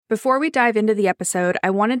Before we dive into the episode, I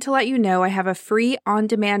wanted to let you know I have a free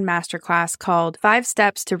on-demand masterclass called 5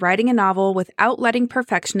 Steps to Writing a Novel Without Letting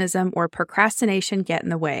Perfectionism or Procrastination Get in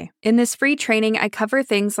the Way. In this free training, I cover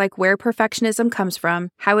things like where perfectionism comes from,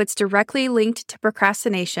 how it's directly linked to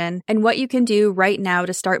procrastination, and what you can do right now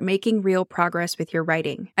to start making real progress with your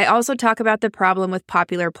writing. I also talk about the problem with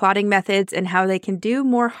popular plotting methods and how they can do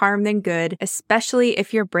more harm than good, especially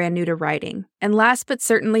if you're brand new to writing. And last but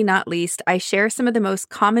certainly not least, I share some of the most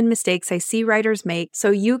common mistakes I see writers make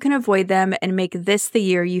so you can avoid them and make this the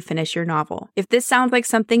year you finish your novel. If this sounds like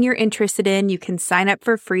something you're interested in, you can sign up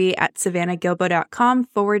for free at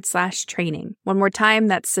savannahgilbo.com/training. One more time,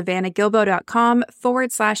 that's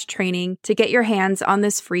savannahgilbo.com/training to get your hands on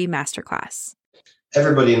this free masterclass.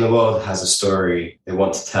 Everybody in the world has a story they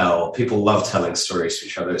want to tell. People love telling stories to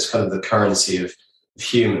each other. It's kind of the currency of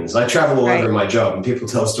humans. I travel all over in my job and people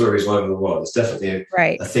tell stories all over the world. It's definitely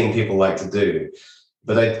a thing people like to do.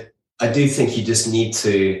 But I do think you just need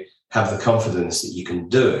to have the confidence that you can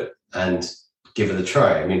do it and give it a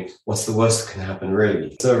try. I mean, what's the worst that can happen,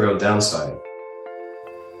 really? There's no real downside.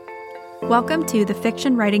 Welcome to the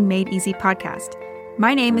Fiction Writing Made Easy podcast.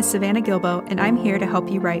 My name is Savannah Gilbo, and I'm here to help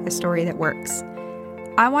you write a story that works.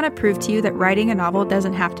 I want to prove to you that writing a novel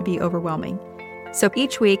doesn't have to be overwhelming. So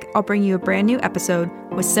each week, I'll bring you a brand new episode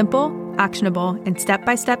with simple, actionable, and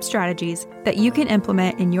step-by-step strategies that you can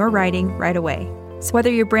implement in your writing right away. So whether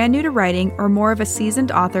you're brand new to writing or more of a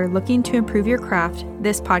seasoned author looking to improve your craft,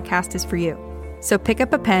 this podcast is for you. So pick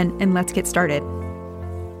up a pen and let's get started.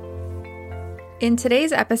 In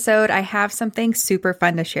today's episode, I have something super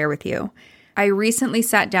fun to share with you. I recently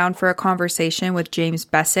sat down for a conversation with James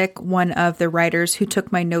Bessick, one of the writers who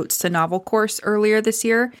took my Notes to Novel course earlier this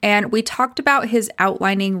year, and we talked about his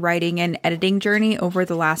outlining, writing, and editing journey over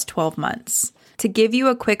the last 12 months. To give you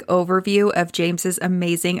a quick overview of James's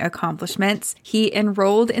amazing accomplishments, he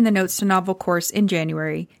enrolled in the Notes to Novel course in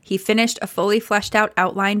January. He finished a fully fleshed out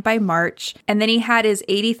outline by March, and then he had his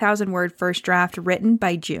 80,000 word first draft written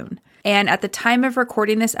by June. And at the time of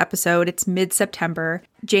recording this episode, it's mid-September,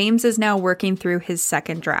 James is now working through his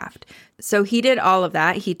second draft. So he did all of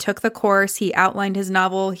that. He took the course, he outlined his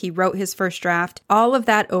novel, he wrote his first draft, all of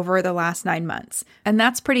that over the last 9 months. And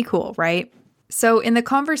that's pretty cool, right? So in the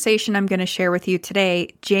conversation I'm going to share with you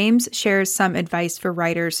today, James shares some advice for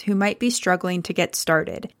writers who might be struggling to get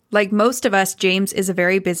started. Like most of us, James is a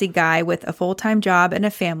very busy guy with a full-time job and a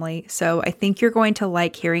family, so I think you're going to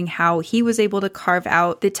like hearing how he was able to carve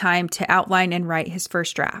out the time to outline and write his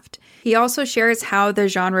first draft. He also shares how the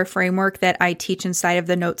genre framework that I teach inside of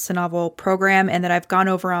the Notes to Novel program and that I've gone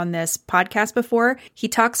over on this podcast before, he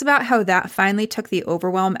talks about how that finally took the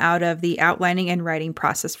overwhelm out of the outlining and writing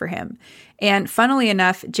process for him. And funnily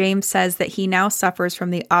enough, James says that he now suffers from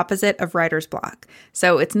the opposite of writer's block.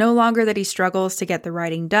 So it's no longer that he struggles to get the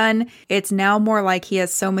writing done. It's now more like he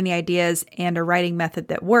has so many ideas and a writing method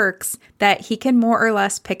that works that he can more or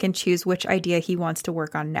less pick and choose which idea he wants to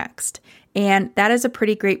work on next. And that is a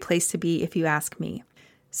pretty great place to be if you ask me.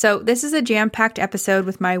 So this is a jam-packed episode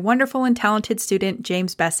with my wonderful and talented student,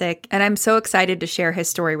 James Bessick, and I'm so excited to share his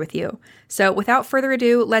story with you. So without further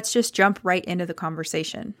ado, let's just jump right into the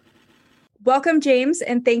conversation. Welcome, James,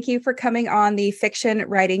 and thank you for coming on the Fiction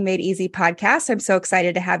Writing Made Easy podcast. I'm so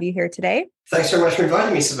excited to have you here today. Thanks so much for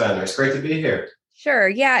inviting me, Savannah. It's great to be here. Sure.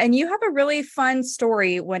 Yeah. And you have a really fun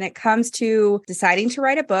story when it comes to deciding to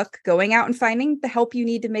write a book, going out and finding the help you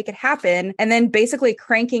need to make it happen, and then basically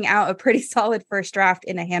cranking out a pretty solid first draft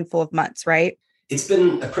in a handful of months, right? It's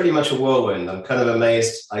been pretty much a whirlwind. I'm kind of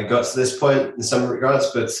amazed I got to this point in some regards,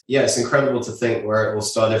 but yeah, it's incredible to think where it all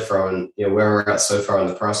started from and where we're at so far in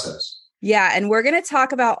the process. Yeah, and we're going to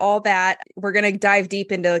talk about all that. We're going to dive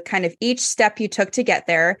deep into kind of each step you took to get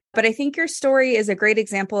there. But I think your story is a great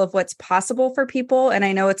example of what's possible for people. And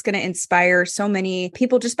I know it's going to inspire so many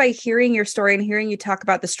people just by hearing your story and hearing you talk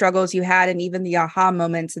about the struggles you had and even the aha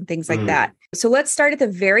moments and things like that. So let's start at the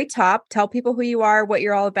very top. Tell people who you are, what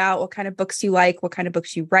you're all about, what kind of books you like, what kind of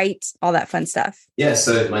books you write, all that fun stuff. Yeah,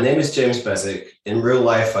 so my name is James Bessick. In real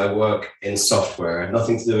life, I work in software,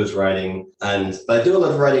 nothing to do with writing. But I do a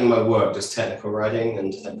lot of writing in my work, just technical writing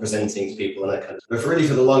and presenting to people and that kind of stuff. But really,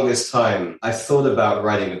 for the longest time, I've thought about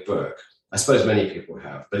writing a book. I suppose many people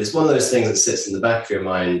have, but it's one of those things that sits in the back of your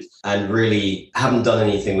mind and really haven't done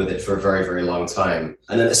anything with it for a very, very long time.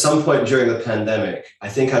 And then at some point during the pandemic, I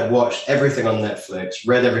think I'd watched everything on Netflix,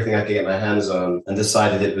 read everything I could get my hands on, and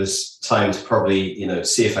decided it was time to probably,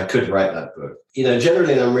 see if I could write that book.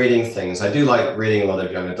 Generally when I'm reading things, I do like reading a lot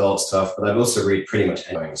of young adult stuff, but I'd also read pretty much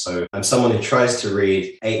anything. So I'm someone who tries to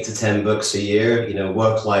read 8 to 10 books a year.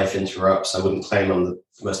 Work life interrupts. I wouldn't claim I'm the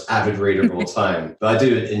most avid reader of all time, but I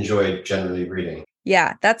do enjoy generally reading.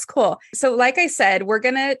 Yeah, that's cool. So like I said, we're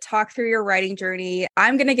going to talk through your writing journey.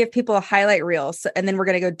 I'm going to give people a highlight reel, and then we're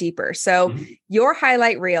going to go deeper. So your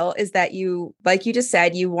highlight reel is that you, like you just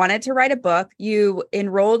said, you wanted to write a book. You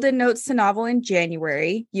enrolled in Notes to Novel in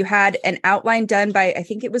January. You had an outline done by, I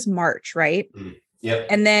think it was March, right? Yep.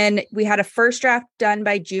 And then we had a first draft done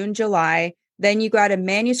by June, July. Then you got a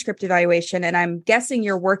manuscript evaluation, and I'm guessing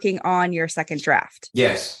you're working on your second draft.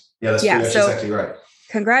 Yes. Yeah, that's pretty much exactly right.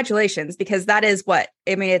 Congratulations, because that is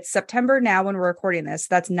it's September now when we're recording this.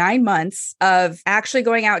 That's 9 months of actually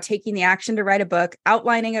going out, taking the action to write a book,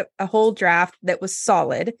 outlining a whole draft that was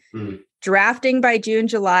solid, drafting by June,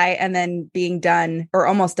 July, and then being done or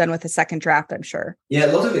almost done with the second draft, I'm sure. Yeah,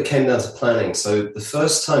 a lot of it came down to planning. So the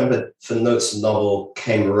first time that the Notes to Novel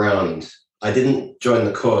came around, I didn't join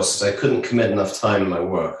the course because I couldn't commit enough time in my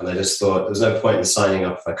work. And I just thought there was no point in signing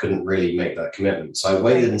up if I couldn't really make that commitment. So I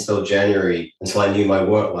waited until January, until I knew my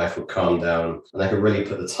work life would calm down and I could really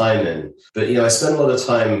put the time in. But, I spent a lot of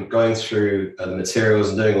time going through the materials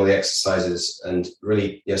and doing all the exercises and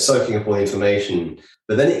really soaking up all the information.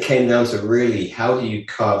 But then it came down to really, how do you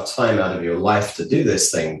carve time out of your life to do this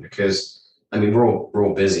thing? Because, we're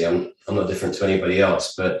all busy. I'm not different to anybody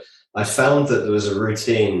else, but I found that there was a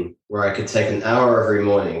routine where I could take an hour every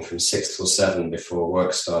morning from 6 till 7 before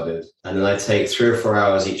work started. And then I'd take 3 or 4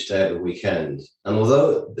 hours each day at the weekend. And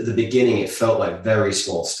although at the beginning it felt like very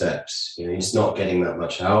small steps, you're just not getting that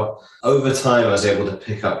much out, over time I was able to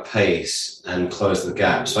pick up pace and close the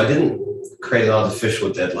gap. So I didn't create an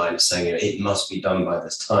artificial deadline saying, it must be done by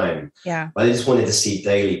this time. Yeah. But I just wanted to see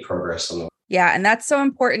daily progress on the. Yeah. And that's so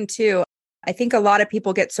important too. I think a lot of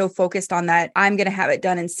people get so focused on that, I'm going to have it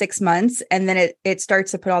done in 6 months. And then it starts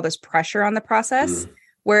to put all this pressure on the process.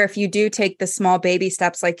 Where if you do take the small baby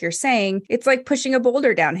steps, like you're saying, it's like pushing a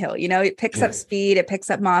boulder downhill. It picks up speed, it picks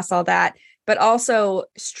up moss, all that. But also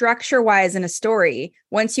structure wise in a story,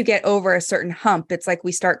 once you get over a certain hump, it's like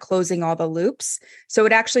we start closing all the loops. So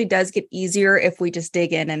it actually does get easier if we just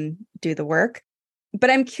dig in and do the work. But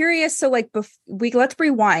I'm curious. So let's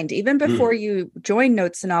rewind. Even before you joined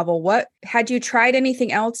Notes to Novel, what had you tried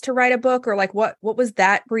anything else to write a book, or what was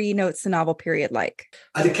that pre-Notes to Novel period like?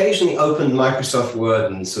 I'd occasionally opened Microsoft Word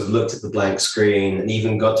and sort of looked at the blank screen and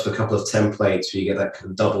even got to a couple of templates where you get that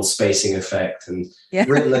kind of double spacing effect and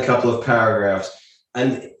written a couple of paragraphs.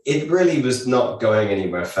 And it really was not going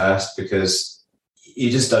anywhere fast because you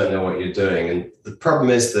just don't know what you're doing. And the problem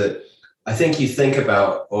is that I think you think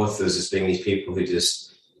about authors as being these people who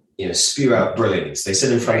just, spew out brilliance. They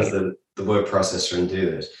sit in front of the word processor and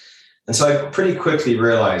do this. And so I pretty quickly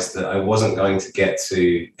realized that I wasn't going to get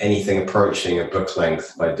to anything approaching a book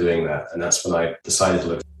length by doing that. And that's when I decided to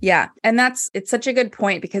look. Yeah. And it's such a good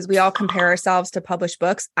point because we all compare ourselves to published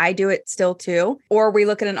books. I do it still too. Or we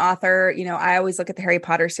look at an author, I always look at the Harry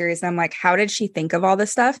Potter series and I'm like, how did she think of all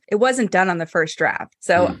this stuff? It wasn't done on the first draft.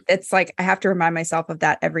 So it's like, I have to remind myself of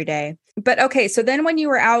that every day. But okay. So then when you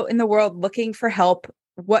were out in the world looking for help,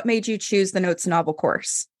 what made you choose the Notes to Novel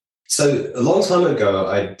course? So a long time ago,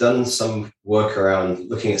 I'd done some work around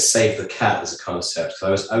looking at Save the Cat as a concept. I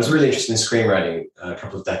was really interested in screenwriting a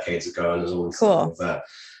couple of decades ago, and was always cool with that.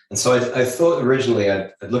 And so I thought originally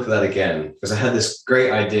I'd look at that again because I had this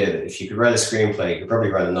great idea that if you could write a screenplay, you could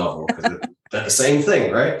probably write a novel because they're the same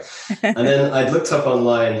thing, right? And then I'd looked up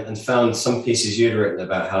online and found some pieces you'd written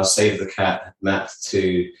about how Save the Cat mapped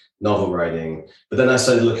to novel writing. But then I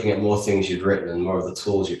started looking at more things you'd written and more of the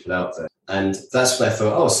tools you put out there. And that's when I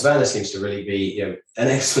thought, Savannah seems to really be an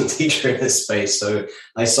excellent teacher in this space. So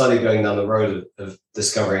I started going down the road of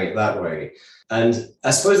discovering it that way. And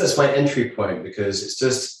I suppose that's my entry point because it's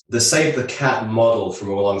just the Save the Cat model from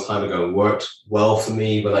a long time ago worked well for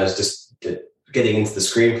me when I was just getting into the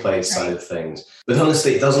screenplay side of things. But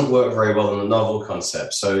honestly, it doesn't work very well in the novel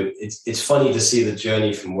concept. So it's funny to see the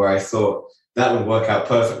journey from where I thought that would work out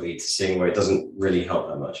perfectly to seeing where it doesn't really help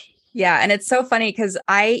that much. Yeah. And it's so funny because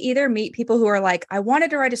I either meet people who are like, I wanted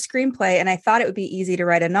to write a screenplay and I thought it would be easy to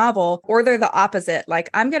write a novel, or they're the opposite. Like,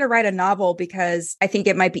 I'm going to write a novel because I think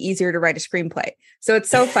it might be easier to write a screenplay. So it's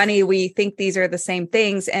so funny. We think these are the same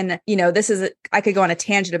things. And, I could go on a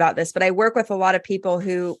tangent about this, but I work with a lot of people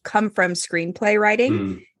who come from screenplay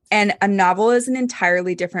writing. And a novel is an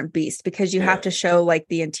entirely different beast because you have to show like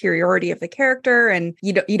the interiority of the character, and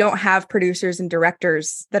you don't have producers and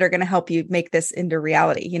directors that are going to help you make this into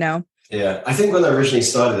reality, Yeah, I think when I originally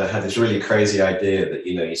started, I had this really crazy idea that,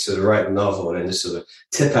 you sort of write a novel and then just sort of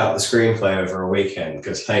tip out the screenplay over a weekend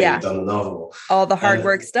because, hey, you've done the novel. All the hard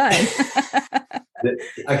work's done.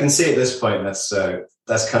 I can see at this point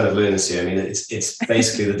that's kind of lunacy. I mean, it's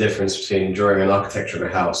basically the difference between drawing an architecture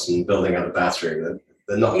of a house and building out a bathroom.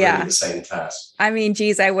 they're not Yeah. really the same task. I mean,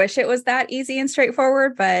 geez, I wish it was that easy and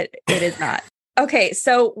straightforward, but it is not. Okay,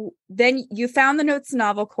 so then you found the Notes to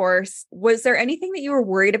Novel course. Was there anything that you were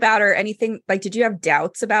worried about or anything, like, did you have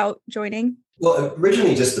doubts about joining? Well,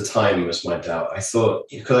 originally just the time was my doubt. I thought,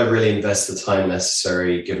 could I really invest the time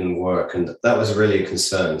necessary given work? And that was really a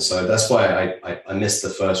concern. So that's why I missed the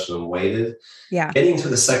first one and waited. Yeah. Getting to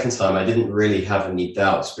the second time, I didn't really have any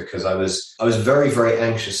doubts because I was very, very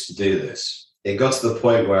anxious to do this. It got to the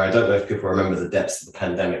point where I don't know if people remember the depths of the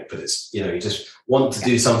pandemic, but it's, you just want to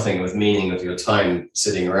do something with meaning of your time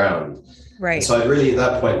sitting around. Right. So I really, at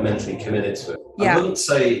that point, mentally committed to it. Yeah. I wouldn't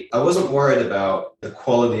say, I wasn't worried about the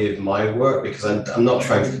quality of my work because I'm not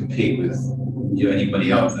trying to compete with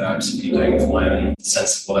anybody out there. I'm simply doing it for my own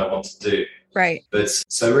sense of what I want to do. Right. But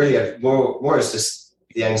so really, more it's just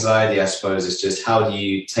the anxiety, I suppose, is just how do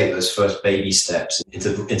you take those first baby steps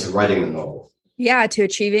into writing the novel? Yeah, to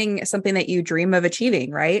achieving something that you dream of achieving,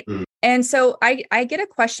 right? Mm. And so I get a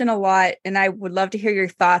question a lot, and I would love to hear your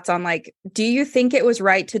thoughts on, like, do you think it was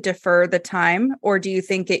right to defer the time, or do you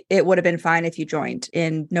think it would have been fine if you joined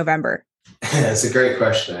in November? That's a great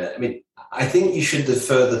question. I mean, I think you should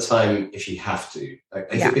defer the time if you have to.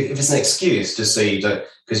 If it's an excuse, just so you don't,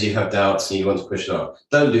 because you have doubts and you want to push it off,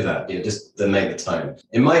 don't do that. Just then make the time.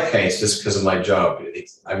 In my case, just because of my job,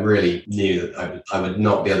 I really knew that I would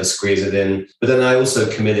not be able to squeeze it in. But then I also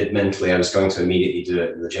committed mentally I was going to immediately do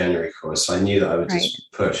it in the January course. So I knew that I would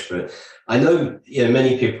just push. But I know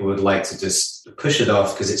many people would like to just push it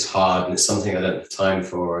off because it's hard and it's something I don't have time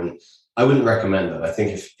for. And I wouldn't recommend that. I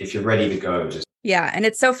think if you're ready to go, just... Yeah. And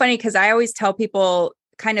it's so funny because I always tell people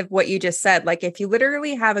kind of what you just said. Like, if you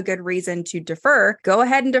literally have a good reason to defer, go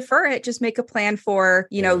ahead and defer it. Just make a plan for,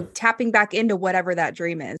 tapping back into whatever that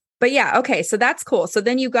dream is. But yeah, okay. So that's cool. So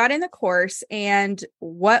then you got in the course, and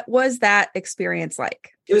what was that experience like?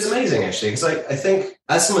 It was amazing, actually, because I think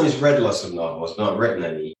as someone who's read lots of novels, not written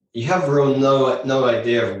any, you have real no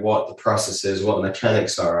idea of what the process is, what the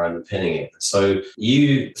mechanics are underpinning it. So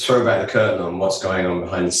you throw back the curtain on what's going on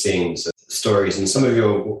behind the scenes, stories, and some of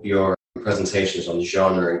your presentations on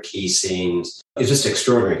genre and key scenes. It's just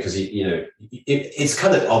extraordinary because it's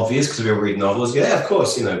kind of obvious because we all read novels. Yeah, of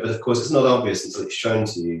course, but of course it's not obvious until it's shown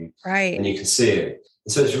to you, right? And you can see it.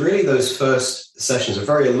 So it's really those first sessions are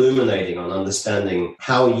very illuminating on understanding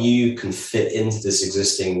how you can fit into this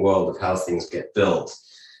existing world of how things get built.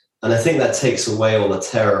 And I think that takes away all the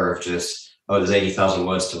terror of just, there's 80,000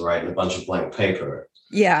 words to write and a bunch of blank paper.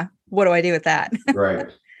 Yeah. What do I do with that? Right.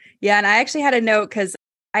 Yeah. And I actually had a note because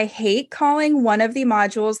I hate calling one of the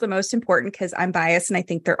modules the most important because I'm biased and I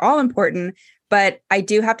think they're all important. But I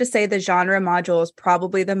do have to say the genre module is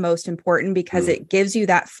probably the most important because it gives you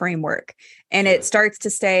that framework and it starts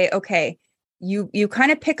to say, okay, you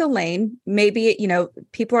kind of pick a lane. Maybe,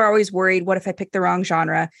 people are always worried, what if I pick the wrong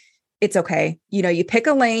genre? It's okay. You pick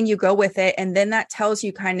a lane, you go with it. And then that tells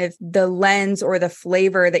you kind of the lens or the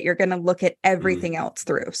flavor that you're going to look at everything else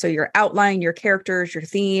through. So your outline, your characters, your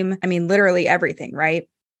theme, literally everything, right?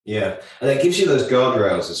 Yeah. And it gives you those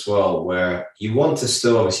guardrails as well, where you want to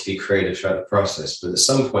still obviously be creative throughout the process. But at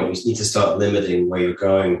some point, you need to start limiting where you're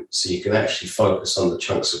going so you can actually focus on the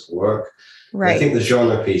chunks of work. Right. I think the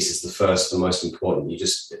genre piece is the most important. You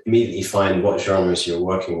just immediately find what genres you're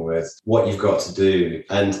working with, what you've got to do.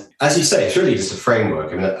 And as you say, it's really just a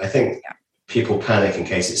framework. I think people panic in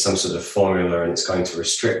case it's some sort of formula and it's going to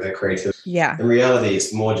restrict their creativity. Yeah. In reality,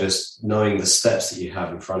 it's more just knowing the steps that you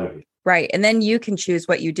have in front of you. Right. And then you can choose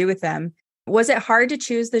what you do with them. Was it hard to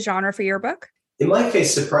choose the genre for your book? In my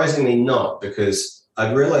case, surprisingly not, because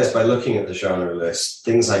I realized by looking at the genre list,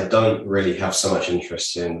 things I don't really have so much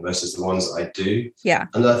interest in versus the ones that I do. Yeah.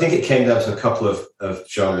 And I think it came down to a couple of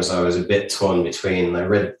genres I was a bit torn between. I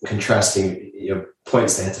read contrasting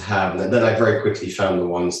points they had to have. And then I very quickly found the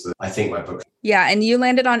ones that I think my book. Yeah. And you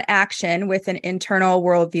landed on action with an internal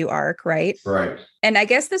worldview arc, right? Right. And I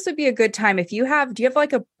guess this would be a good time do you have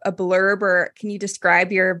like a blurb or can you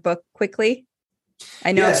describe your book quickly?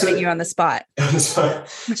 I know I'm putting you on the spot. So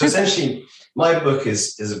essentially, my book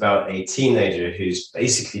is about a teenager who's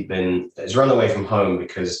basically has run away from home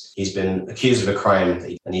because he's been accused of a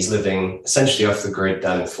crime and he's living essentially off the grid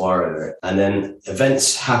down in Florida. And then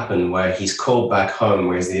events happen where he's called back home,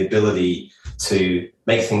 where he has the ability to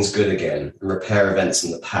make things good again and repair events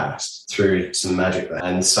in the past through some magic.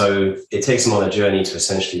 And so it takes him on a journey to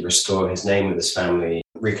essentially restore his name with his family,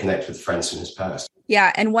 reconnect with friends from his past.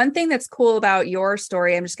 Yeah. And one thing that's cool about your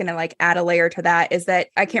story, I'm just going to add a layer to that, is that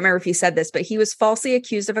I can't remember if you said this, but he was falsely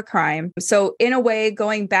accused of a crime. So in a way,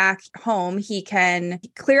 going back home, he can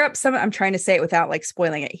clear up I'm trying to say it without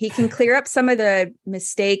spoiling it. He can clear up some of the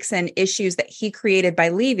mistakes and issues that he created by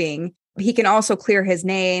leaving. he can also clear his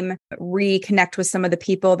name, reconnect with some of the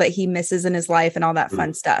people that he misses in his life and all that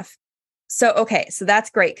fun stuff. So, okay, so that's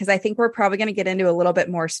great because I think we're probably going to get into a little bit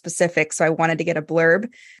more specific. So I wanted to get a blurb.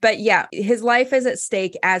 But yeah, his life is at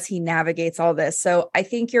stake as he navigates all this. So I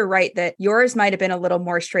think you're right that yours might have been a little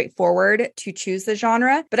more straightforward to choose the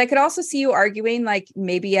genre. But I could also see you arguing like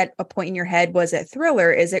maybe at a point in your head, was it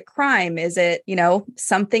thriller? Is it crime? Is it,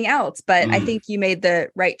 something else? But I think you made the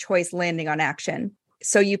right choice landing on action.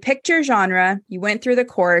 So you picked your genre, you went through the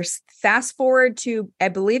course, fast forward to, I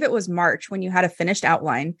believe it was March when you had a finished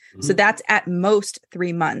outline. So that's at most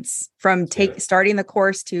 3 months from starting the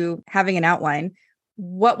course to having an outline.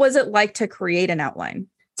 What was it like to create an outline?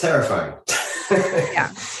 Terrifying.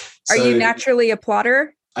 Yeah. Are you naturally a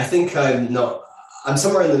plotter? I think I'm not. I'm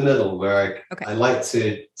somewhere in the middle where I like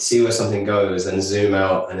to see where something goes and zoom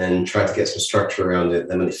out and then try to get some structure around it.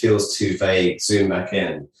 Then when it feels too vague, zoom back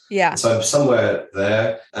in. Yeah. So I'm somewhere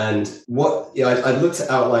there. And I'd looked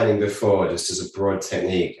at outlining before just as a broad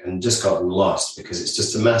technique and just got lost because it's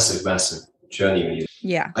just a massive, massive journey.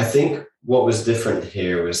 I think what was different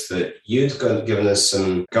here was that you'd given us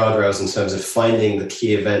some guardrails in terms of finding the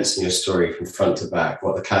key events in your story from front to back,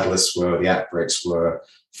 what the catalysts were, the act breaks were,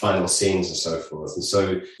 final scenes and so forth. And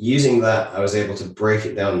so using that, I was able to break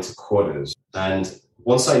it down into quarters. And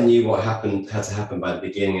once I knew what had to happen by the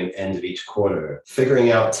beginning and end of each quarter, figuring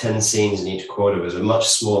out 10 scenes in each quarter was a much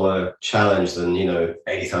smaller challenge than,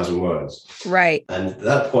 80,000 words. Right. And at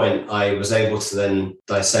that point, I was able to then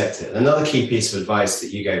dissect it. And another key piece of advice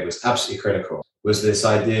that you gave was absolutely critical, was this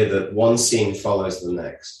idea that one scene follows the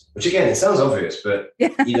next, which again, it sounds obvious, but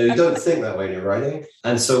you don't think that way when you're writing.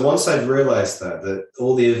 And so once I'd realized that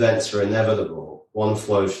all the events are inevitable, one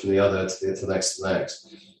flows from the other to the next to the next,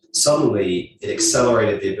 suddenly it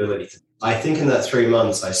accelerated the ability to. I think in that 3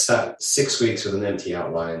 months, I sat 6 weeks with an empty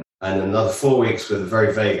outline and another 4 weeks with a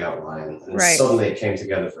very vague outline. And suddenly it came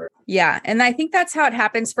together. Yeah. And I think that's how it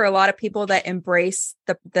happens for a lot of people that embrace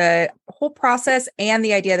the whole process and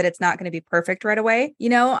the idea that it's not going to be perfect right away.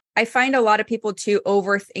 I find a lot of people to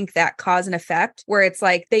overthink that cause and effect, where it's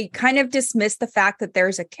like they kind of dismiss the fact that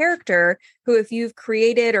there's a character who, if you've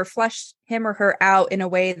created or fleshed him or her out in a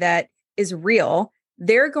way that is real,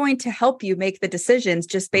 they're going to help you make the decisions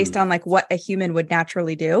just based on like what a human would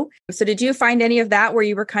naturally do. So did you find any of that where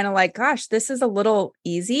you were kind of like, gosh, this is a little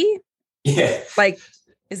easy? Yeah. Like,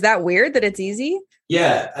 is that weird that it's easy?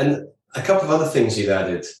 Yeah. And a couple of other things you've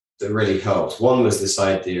added that really helped. One was this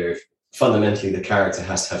idea of fundamentally the character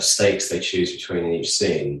has to have stakes they choose between in each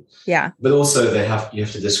scene. Yeah. But also you have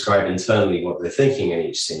to describe internally what they're thinking in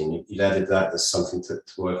each scene. You've added that as something to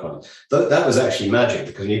work on. That was actually magic,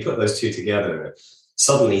 because when you put those two together,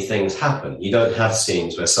 suddenly things happen. You don't have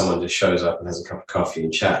scenes where someone just shows up and has a cup of coffee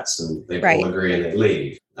and chats and they all agree and they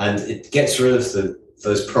leave. And it gets rid of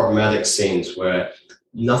those problematic scenes where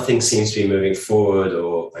nothing seems to be moving forward,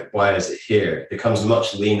 or like, why is it here? It becomes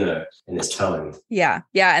much leaner in its telling. Yeah.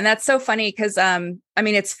 Yeah. And that's so funny because,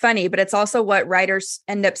 it's funny, but it's also what writers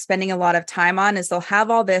end up spending a lot of time on is they'll have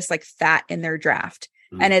all this like fat in their draft.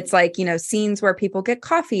 And it's like, scenes where people get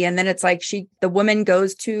coffee. And then it's like the woman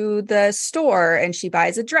goes to the store and she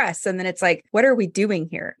buys a dress. And then it's like, what are we doing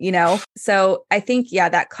here? So I think,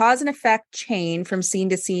 that cause and effect chain from scene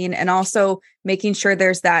to scene, and also making sure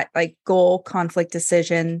there's that like goal, conflict,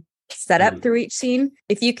 decision set up through each scene.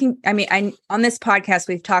 If you can, on this podcast,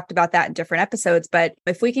 we've talked about that in different episodes, but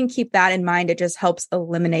if we can keep that in mind, it just helps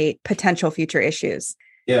eliminate potential future issues.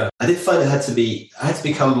 Yeah, I did find I had to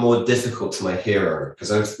become more difficult to my hero,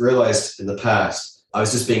 because I've realized in the past I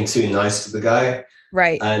was just being too nice to the guy.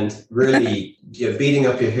 Right. And really beating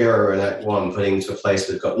up your hero in Act 1, putting him into a place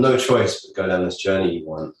where they've got no choice but to go down this journey you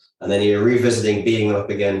want. And then you're revisiting beating them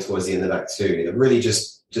up again towards the end of Act 2. Really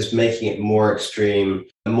just making it more extreme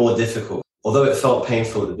and more difficult. Although it felt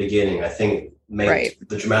painful at the beginning, I think made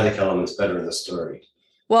the dramatic elements better in the story.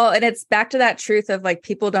 Well, and it's back to that truth of like,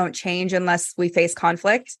 people don't change unless we face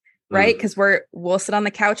conflict, right? Because we'll sit on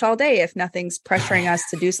the couch all day if nothing's pressuring us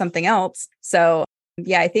to do something else. So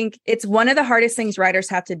I think it's one of the hardest things writers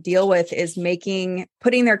have to deal with is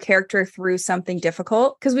putting their character through something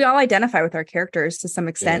difficult, because we all identify with our characters to some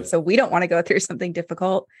extent. So we don't want to go through something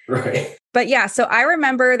difficult. Right. But so I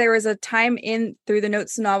remember there was a time through the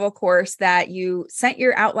Notes to Novel course that you sent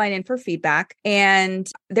your outline in for feedback. And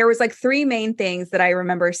there was like 3 main things that I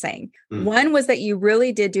remember saying. One was that you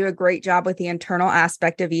really did do a great job with the internal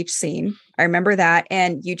aspect of each scene. I remember that.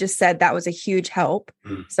 And you just said that was a huge help.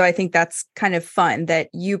 So I think that's kind of fun that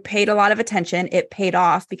you paid a lot of attention. It paid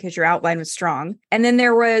off because your outline was strong. And then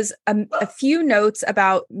there was a few notes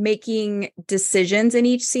about making decisions in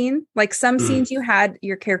each scene. Like some scenes you had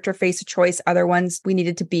your character face a choice choice. Other ones, we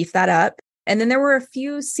needed to beef that up. And then there were a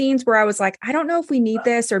few scenes where I was like, I don't know if we need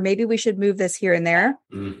this, or maybe we should move this here and there.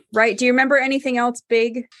 Right. Do you remember anything else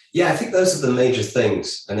big? Yeah, I think those are the major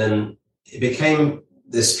things. And then it became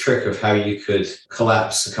this trick of how you could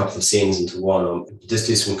collapse a couple of scenes into one, or just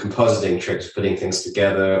do some compositing tricks, putting things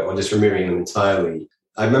together, or just removing them entirely.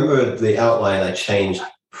 I remember the outline I changed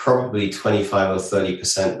probably 25 or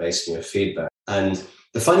 30% based on your feedback. And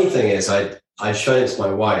the funny thing is, I'd shown it to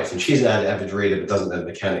my wife, and she's an avid reader but doesn't know the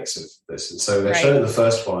mechanics of this. And so I showed her the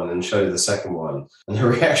first one and showed her the second one. And her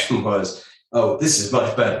reaction was, oh, this is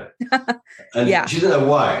much better. And she didn't know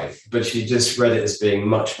why, but she just read it as being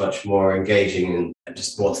much, much more engaging and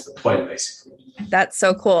just more to the point, basically. That's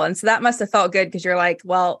so cool. And so that must have felt good, because you're like,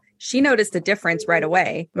 well, she noticed a difference right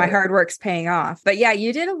away. My hard work's paying off. But yeah,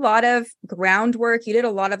 you did a lot of groundwork. You did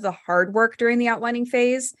a lot of the hard work during the outlining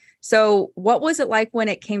phase. So what was it like when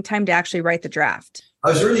it came time to actually write the draft? I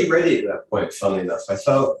was really ready at that point, funnily enough. I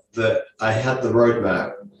felt that I had the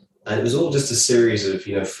roadmap, and it was all just a series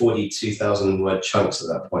of, 42,000 word chunks at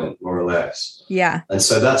that point, more or less. Yeah. And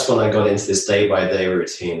so that's when I got into this day-by-day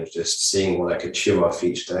routine of just seeing what I could chew off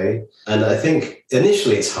each day. And I think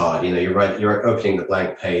initially it's hard. You're opening the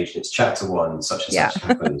blank page, and it's chapter 1, such and such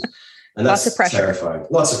happens. And that's lots of pressure. Terrifying.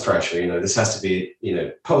 Lots of pressure. This has to be,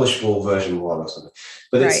 publishable version 1 or something.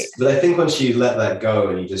 But I think once you let that go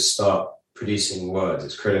and you just start producing words,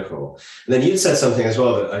 it's critical. And then you said something as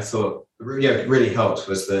well that I thought really helped,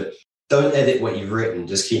 was that don't edit what you've written,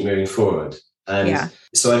 just keep moving forward. And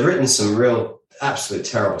so I'd written some real absolute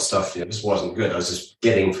terrible stuff. It just wasn't good. I was just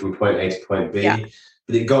getting from point A to point B,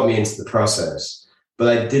 but it got me into the process.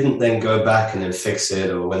 But I didn't then go back and then fix it,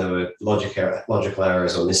 or when there were logical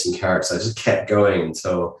errors or missing characters. I just kept going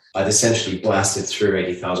until I'd essentially blasted through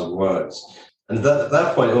 80,000 words. And at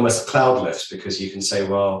that point, almost a cloud lifts, because you can say,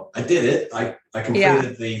 well, I did it. I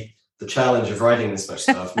completed the challenge of writing this much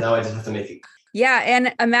stuff. Now I just have to make it. Yeah.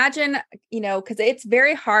 And imagine, because it's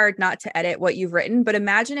very hard not to edit what you've written, but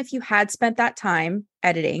imagine if you had spent that time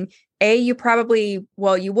editing. You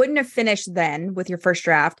wouldn't have finished then with your first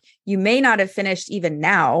draft. You may not have finished even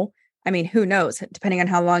now. I mean, who knows, depending on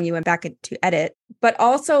how long you went back to edit. But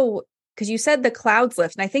also, because you said the clouds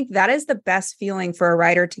lift, and I think that is the best feeling for a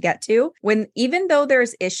writer to get to, when even though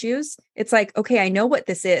there's issues, it's like, okay, I know what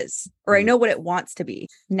this is, or I know what it wants to be.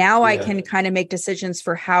 Now I can kind of make decisions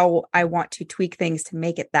for how I want to tweak things to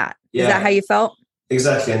make it that. Is that how you felt?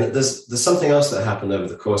 Exactly. And there's something else that happened over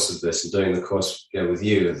the course of this, and doing the course with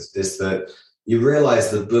you, is that you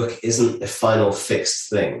realize the book isn't a final fixed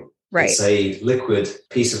thing. Right. It's a liquid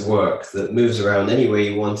piece of work that moves around any way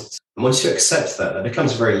you want it. And once you accept that, it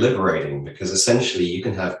becomes very liberating, because essentially you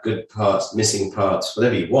can have good parts, missing parts,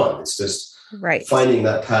 whatever you want. It's just finding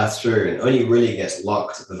that path through, and only really gets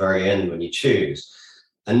locked at the very end when you choose.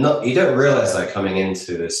 And you don't realize that coming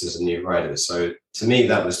into this as a new writer. So to me,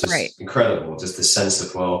 that was just incredible. Just the sense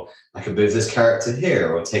of, well, I could move this character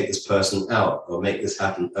here, or take this person out, or make this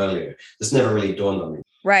happen earlier. This never really dawned on me.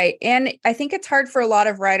 Right. And I think it's hard for a lot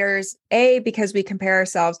of writers, A, because we compare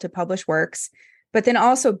ourselves to published works, but then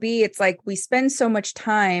also B, it's like we spend so much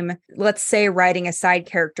time, let's say, writing a side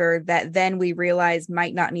character that then we realize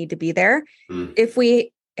might not need to be there. If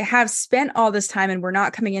we have spent all this time and we're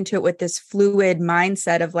not coming into it with this fluid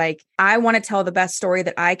mindset of like, I want to tell the best story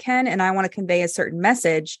that I can, and I want to convey a certain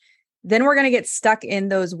message, then we're going to get stuck in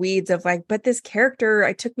those weeds of like, but this character,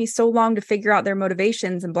 it took me so long to figure out their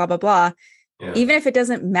motivations and blah, blah, blah. Yeah. Even if it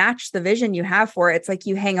doesn't match the vision you have for it, it's like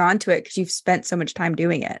you hang on to it because you've spent so much time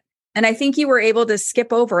doing it. And I think you were able to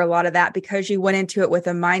skip over a lot of that because you went into it with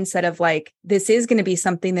a mindset of like, this is going to be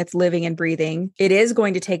something that's living and breathing. It is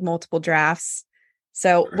going to take multiple drafts.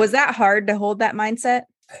 So was that hard to hold that mindset?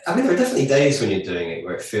 I mean, there are definitely days when you're doing it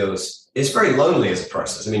where it's very lonely as a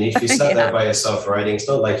process. I mean, if you sat there by yourself writing, it's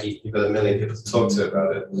not like you've got a million people to talk to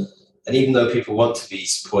about it. And even though people want to be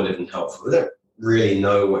supportive and helpful, they don't really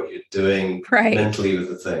know what you're doing mentally with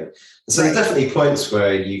the thing. And so there's definitely points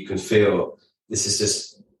where you can feel this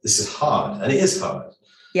is hard, and it is hard.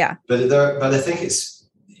 Yeah. But I think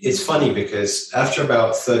it's funny because after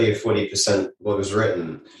about 30 or 40% what was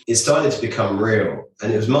written, it started to become real.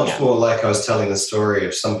 And it was much more like I was telling the story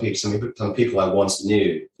of some people I once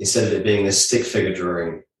knew, instead of it being this stick figure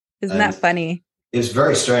drawing. Isn't that funny? It was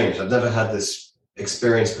very strange. I've never had this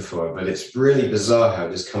experience before, but it's really bizarre how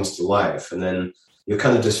it just comes to life. And then you're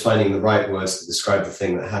kind of just finding the right words to describe the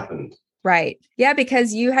thing that happened. Right. Yeah,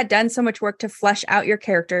 because you had done so much work to flesh out your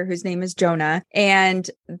character, whose name is Jonah. And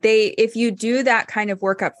if you do that kind of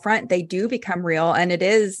work up front, they do become real. And it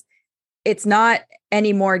is it's not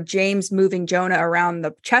anymore James moving Jonah around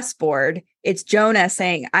the chessboard. It's Jonah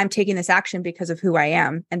saying, I'm taking this action because of who I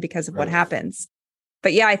am and because of what happens.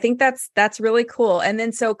 But yeah, I think that's really cool. And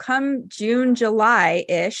then so come June,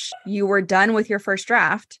 July-ish, you were done with your first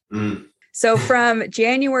draft. So from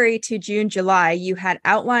January to June, July, you had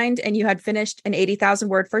outlined and you had finished an 80,000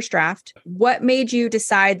 word first draft. What made you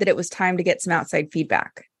decide that it was time to get some outside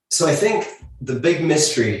feedback? So I think the big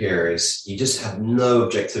mystery here is you just have no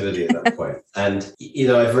objectivity at that point. And,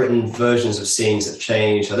 I've written versions of scenes that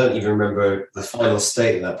change. I don't even remember the final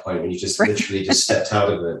state at that point when you just literally just stepped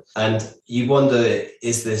out of it. And you wonder,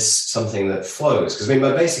 is this something that flows? Because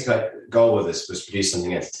my basic goal with this was produce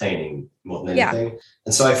something entertaining more than anything. Yeah.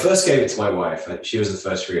 And so I first gave it to my wife, and she was the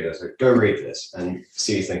first reader. I said, go read this and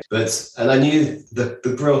see what you think. And I knew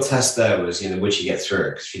the real test there was, would she get through it?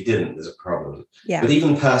 Because if she didn't, there's a problem. Yeah. But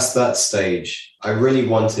even past that stage, I really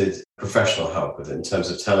wanted professional help with it in terms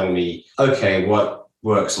of telling me, okay, what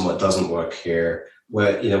works and what doesn't work here?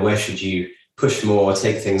 Where should you push more,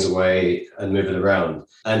 take things away and move it around?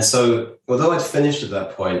 And so, although I'd finished at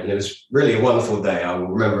that point, and it was really a wonderful day, I will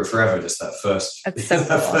remember it forever, just that first,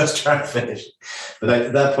 first draft finish. But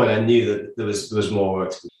at that point, I knew that there was more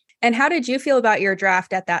work to do. And how did you feel about your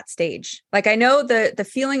draft at that stage? Like, I know the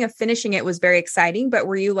feeling of finishing it was very exciting, but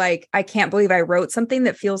were you like, I can't believe I wrote something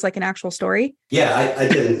that feels like an actual story? Yeah, I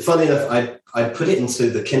did. And funny enough, I put it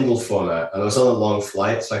into the Kindle format, and I was on a long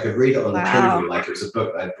flight, so I could read it on the Kindle like it was a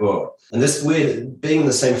book I bought. And this weird, being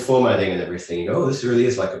the same formatting and everything, you go, oh, this really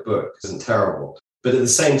is like a book. It isn't terrible. But at the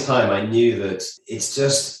same time, I knew that it's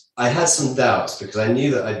just, I had some doubts because I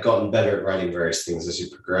knew that I'd gotten better at writing various things as you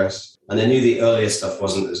progressed. And I knew the earlier stuff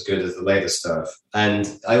wasn't as good as the later stuff.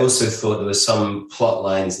 And I also thought there was some plot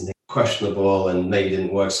lines and questionable and maybe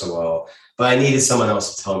didn't work so well. But I needed someone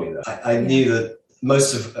else to tell me that. I knew that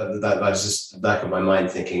most of that, I was just in the back of my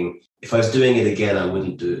mind thinking, if I was doing it again, I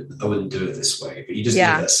wouldn't do it this way. But you just need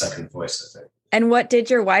that second voice, I think. And what did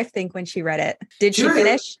your wife think when she read it? Did she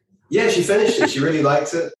finish? Yeah, she finished it. She really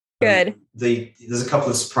liked it. Good. There's a couple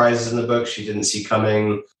of surprises in the book she didn't see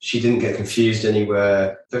coming. She didn't get confused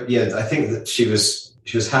anywhere. But yeah, I think that she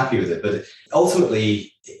was happy with it. But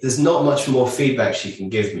ultimately, there's not much more feedback she can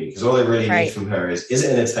give me because all I really need from her is it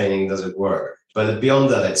entertaining? Does it work? But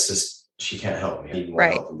beyond that, it's just she can't help me. I need more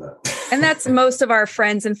help than that. And that's most of our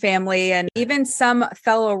friends and family and even some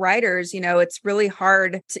fellow writers, it's really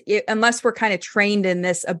hard to, unless we're kind of trained in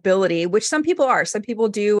this ability, which some people are. Some people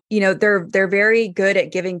do, they're very good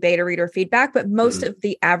at giving beta reader feedback, but most of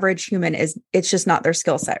the average human it's just not their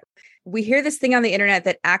skill set. We hear this thing on the internet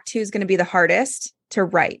that Act 2 is going to be the hardest to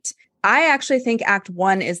write. I actually think Act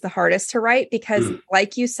 1 is the hardest to write because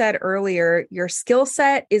like you said earlier, your skill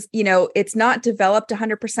set is, it's not developed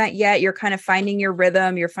 100% yet. You're kind of finding your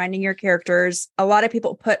rhythm. You're finding your characters. A lot of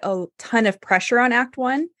people put a ton of pressure on Act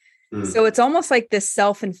 1. So it's almost like this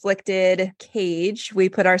self-inflicted cage we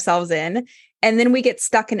put ourselves in. And then we get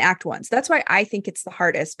stuck in Act 1. So that's why I think it's the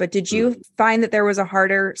hardest. But did you find that there was a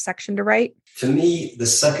harder section to write? For me, the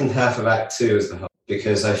second half of Act 2 is the hardest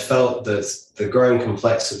because I felt that the growing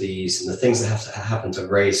complexities and the things that have to happen to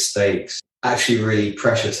raise stakes actually really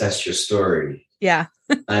pressure test your story. Yeah.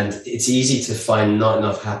 And it's easy to find not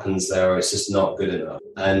enough happens there or it's just not good enough.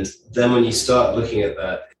 And then when you start looking at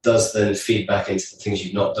that, it does then feed back into the things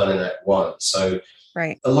you've not done in Act 1. So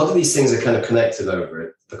a lot of these things are kind of connected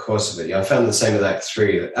over the course of it. I found the same with Act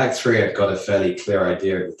 3. Act 3, I've got a fairly clear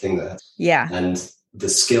idea of the thing that and the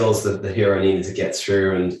skills that the hero needed to get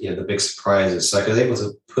through and the big surprises. So I was able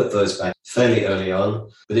to put those back fairly early on.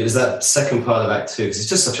 But it was that second part of Act 2 because it's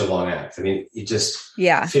just such a long act. I mean, it just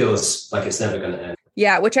feels like it's never going to end.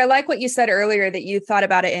 Yeah, which I like what you said earlier that you thought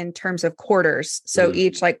about it in terms of quarters. So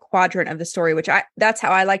each quadrant of the story, which that's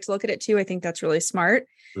how I like to look at it too. I think that's really smart.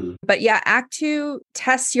 But yeah, Act 2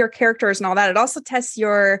 tests your characters and all that. It also tests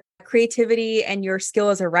your creativity and your skill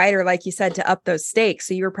as a writer, like you said, to up those stakes.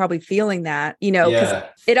 So you were probably feeling that, because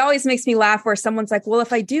it always makes me laugh where someone's like, well,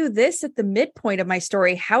 if I do this at the midpoint of my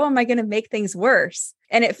story, how am I going to make things worse?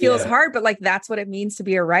 And it feels hard, but that's what it means to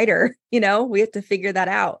be a writer. We have to figure that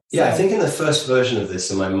out. Yeah, I think in the first version of this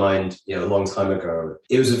in my mind, a long time ago,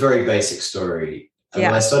 it was a very basic story. And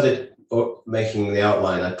when I started making the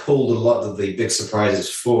outline, I pulled a lot of the big surprises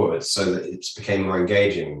forward so that it became more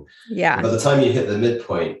engaging. Yeah. And by the time you hit the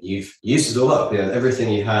midpoint, you've used it all up. Everything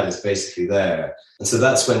you had is basically there. And so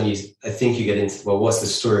that's when I think you get into, well, what's the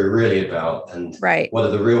story really about? And what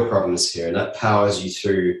are the real problems here? And that powers you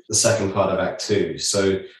through the second part of Act 2.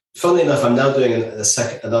 So funnily enough, I'm now doing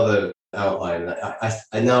another outline.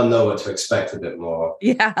 I now know what to expect a bit more.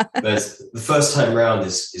 Yeah. But the first time round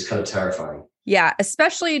is kind of terrifying. Yeah,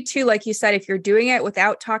 especially too, like you said, if you're doing it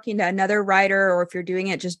without talking to another writer or if you're doing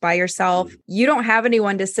it just by yourself, you don't have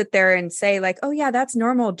anyone to sit there and say like, oh yeah, that's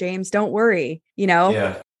normal, James, don't worry.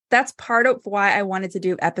 Yeah. That's part of why I wanted to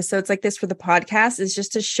do episodes like this for the podcast, is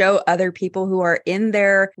just to show other people who are in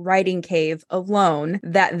their writing cave alone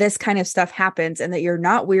that this kind of stuff happens and that you're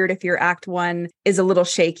not weird if your act one is a little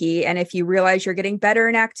shaky. And if you realize you're getting better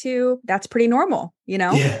in act two, that's pretty normal.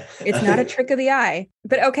 Yeah. It's not a trick of the eye.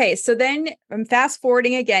 But okay, so then I'm fast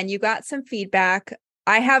forwarding again. You got some feedback.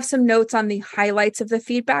 I have some notes on the highlights of the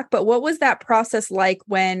feedback, but what was that process like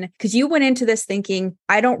because you went into this thinking,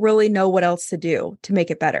 I don't really know what else to do to make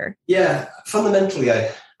it better? Yeah, fundamentally, I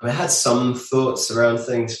had some thoughts around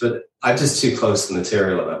things, but I'm just too close to the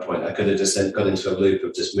material at that point. I could have just got into a loop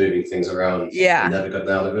of just moving things around and never gotten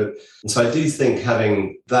out of it. And so I do think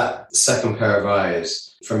having that second pair of eyes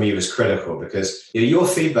for me was critical, because your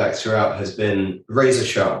feedback throughout has been razor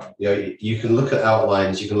sharp. You can look at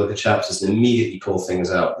outlines, you can look at chapters and immediately pull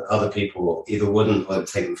things out that other people either wouldn't or it'd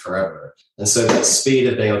take them forever. And so that speed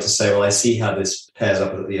of being able to say, well, I see how this pairs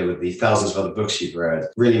up with the thousands of other books you've read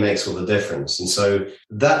really makes all the difference. And so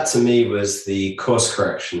that to me was the course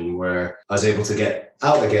correction, where I was able to get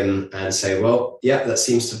out again and say, well, yeah, that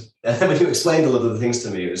seems to, and then when you explained a lot of the things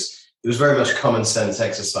to me, it was very much common sense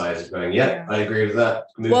exercise of going, yeah, I agree with that.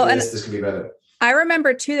 This could be better. I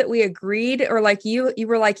remember too that we agreed, or like you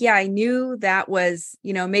were like, yeah, I knew that was,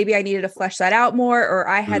 maybe I needed to flesh that out more, or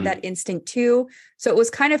I had that instinct too. So it was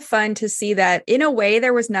kind of fun to see that in a way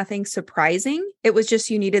there was nothing surprising. It was just,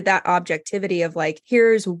 you needed that objectivity of like,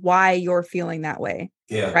 here's why you're feeling that way.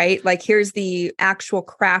 Yeah. Right. Like, here's the actual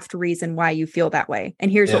craft reason why you feel that way.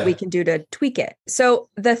 And here's what we can do to tweak it. So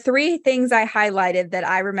the three things I highlighted that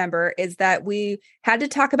I remember is that we had to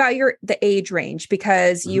talk about the age range,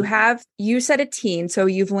 because you said a teen. So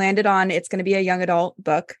you've landed on, it's going to be a young adult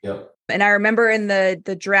book. Yep. And I remember in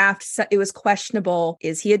the draft, it was questionable.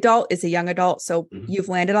 Is he adult? Is he young adult? So you've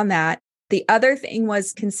landed on that. The other thing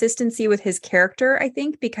was consistency with his character, I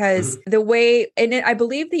think, because the way, I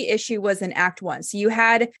believe the issue was in Act 1. So you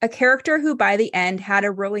had a character who by the end had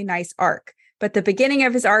a really nice arc, but the beginning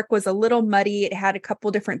of his arc was a little muddy. It had a couple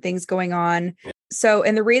different things going on. So,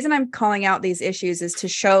 and the reason I'm calling out these issues is to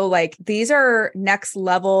show like, these are next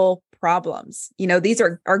level problems. These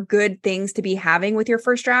are good things to be having with your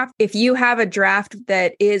first draft. If you have a draft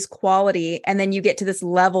that is quality and then you get to this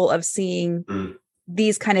level of seeing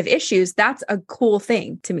these kind of issues, that's a cool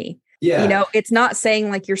thing to me. Yeah. It's not saying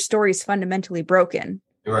like your story's fundamentally broken.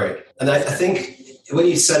 Right. And I think when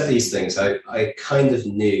you said these things, I kind of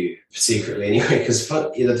knew secretly anyway, because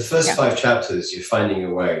the first 5 chapters, you're finding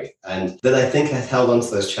your way. And then I think I held on to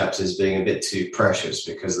those chapters being a bit too precious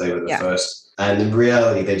because they were the first. And in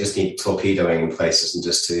reality, they just need torpedoing in places and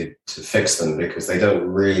just to fix them, because they don't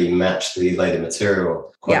really match the later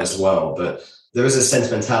material quite as well. But there is a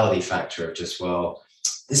sentimentality factor of just, well,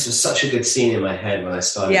 this was such a good scene in my head when I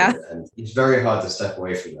started it, and it's very hard to step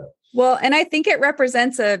away from that. Well, and I think it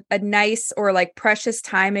represents a nice or like precious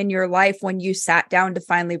time in your life when you sat down to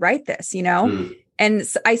finally write this, And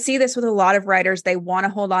I see this with a lot of writers. They want to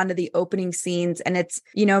hold on to the opening scenes, and it's,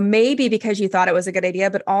 maybe because you thought it was a good idea,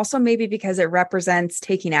 but also maybe because it represents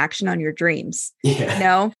taking action on your dreams,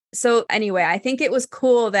 So anyway, I think it was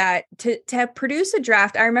cool that to produce a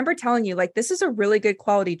draft, I remember telling you, like, this is a really good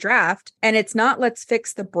quality draft, and it's not let's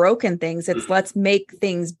fix the broken things. It's let's make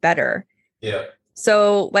things better. Yeah.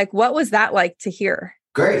 So like, what was that like to hear?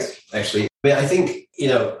 Great, actually. I think,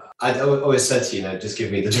 I always said to you, just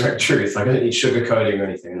give me the direct truth. I don't need sugarcoating or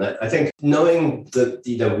anything. And I think knowing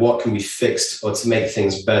that, what can be fixed or to make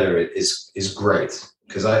things better is great.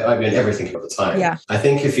 Because I mean everything all the time. Yeah. I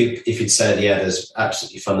think if you'd said, there's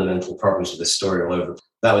absolutely fundamental problems with this story all over,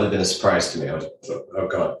 that would have been a surprise to me. I was like, oh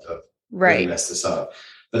God, I've really messed this up.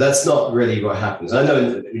 But that's not really what happens. I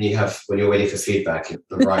know when you're waiting for feedback,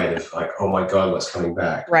 the ride of like, oh my God, what's coming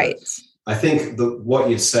back? Right. But I think what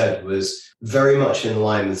you'd said was very much in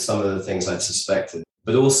line with some of the things I'd suspected,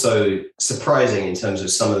 but also surprising in terms of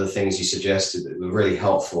some of the things you suggested that were really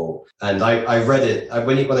helpful. And I read it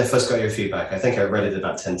when I first got your feedback. I think I read it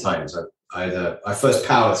about 10 times. I first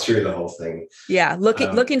powered through the whole thing. Yeah,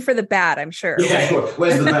 looking for the bad, I'm sure. Yeah,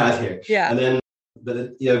 where's the bad here? Yeah. And then,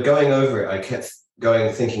 but going over it, I kept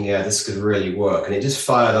thinking, this could really work. And it just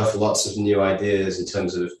fired off lots of new ideas in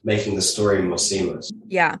terms of making the story more seamless.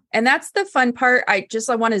 Yeah. And that's the fun part. I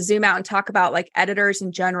want to zoom out and talk about like editors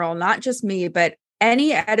in general, not just me, but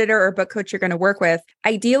any editor or book coach you're going to work with.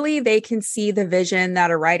 Ideally, they can see the vision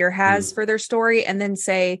that a writer has for their story and then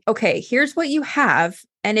say, okay, here's what you have.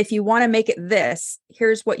 And if you want to make it this,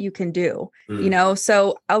 here's what you can do,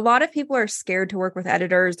 So a lot of people are scared to work with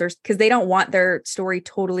editors because they don't want their story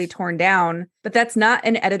totally torn down, but that's not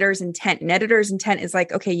an editor's intent. An editor's intent is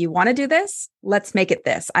like, okay, you want to do this? Let's make it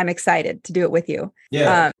this. I'm excited to do it with you.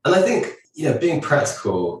 Yeah. And I think, being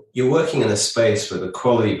practical, you're working in a space where the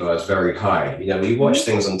quality bar is very high. We watch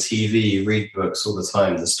things on TV, you read books all the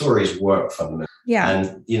time. The stories work fundamentally. Yeah.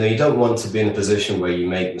 And, you don't want to be in a position where you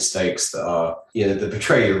make mistakes that are, that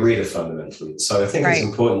betray your reader fundamentally. So I think it's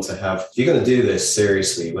important to have, if you're going to do this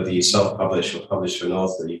seriously, whether you self-publish or publish to an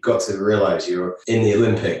author, you've got to realize you're in the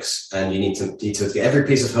Olympics and you need to get every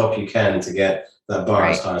piece of help you can to get that bar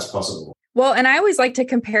as high as possible. Well, and I always like to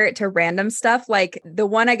compare it to random stuff. Like the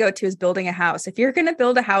one I go to is building a house. If you're going to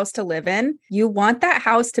build a house to live in, you want that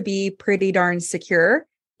house to be pretty darn secure.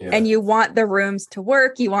 Yeah. And you want the rooms to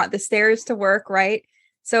work. You want the stairs to work, right?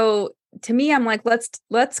 So to me, I'm like,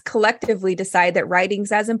 let's collectively decide that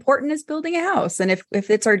writing's as important as building a house. And if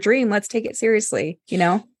it's our dream, let's take it seriously,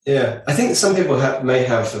 Yeah, I think some people may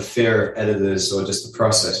have a fear of editors or just the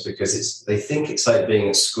process because they think it's like being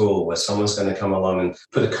at school where someone's going to come along and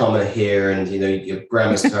put a comma here and, your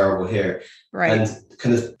grammar's terrible here. Right. And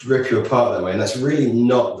kind of rip you apart that way. And that's really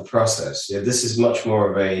not the process. This is much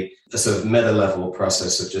more of a sort of meta level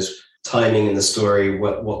process of just timing in the story,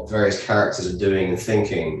 what various characters are doing and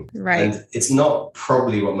thinking. Right. And it's not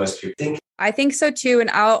probably what most people think. I think so too. And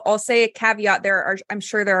I'll say a caveat. I'm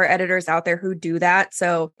sure there are editors out there who do that.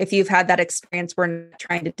 So if you've had that experience, we're not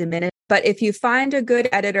trying to diminish. But if you find a good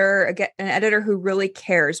editor, an editor who really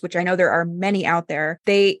cares, which I know there are many out there,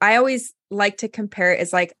 I always like to compare it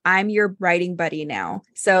as like, I'm your writing buddy now.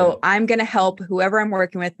 So I'm going to help whoever I'm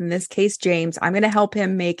working with, in this case, James, I'm going to help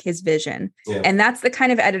him make his vision. Yeah. And that's the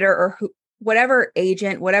kind of editor or whatever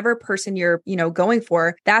agent, whatever person you're, going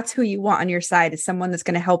for, that's who you want on your side, is someone that's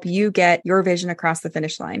going to help you get your vision across the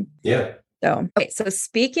finish line. Yeah. So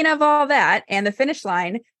speaking of all that and the finish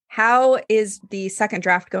line, how is the second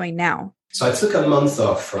draft going now? So I took a month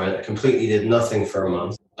off, right? I completely did nothing for a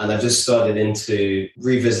month. And I just started into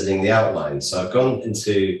revisiting the outline. So I've gone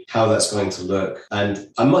into how that's going to look. And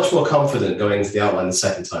I'm much more confident going into the outline the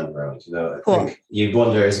second time around. I think you'd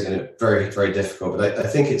wonder, is it going to be very, very difficult? But I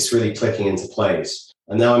think it's really clicking into place.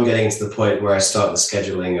 And now I'm getting to the point where I start the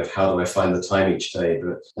scheduling of how do I find the time each day.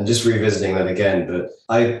 But I'm just revisiting that again. But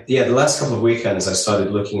the last couple of weekends, I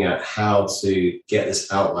started looking at how to get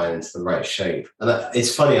this outline into the right shape. And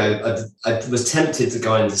it's funny, I was tempted to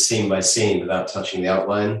go into scene by scene without touching the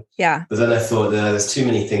outline. Yeah. But then I thought, there's too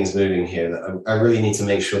many things moving here that I really need to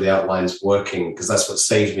make sure the outline's working, because that's what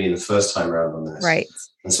saved me the first time around on this. Right.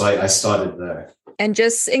 And so I started there. And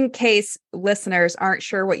just in case listeners aren't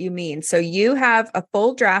sure what you mean, so you have a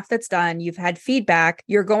full draft that's done, you've had feedback,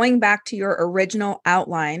 you're going back to your original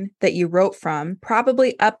outline that you wrote from,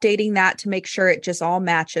 probably updating that to make sure it just all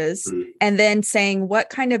matches, and then saying,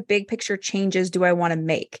 what kind of big picture changes do I want to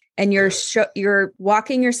make? And you're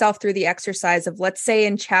walking yourself through the exercise of, let's say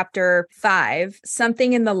in chapter 5,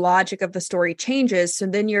 something in the logic of the story changes. So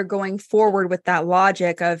then you're going forward with that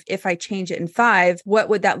logic of, if I change it in 5, what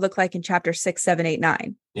would that look like in chapter 6, 7, 8,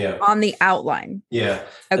 9? Yeah. On the outline. Yeah.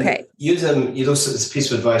 Okay. And you'd also, this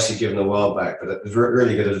piece of advice you'd given a while back, but it was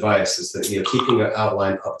really good advice, is that keeping your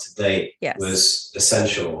outline up to date was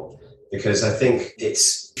essential. Because I think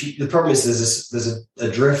the problem is there's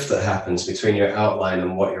a drift that happens between your outline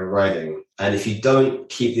and what you're writing. And if you don't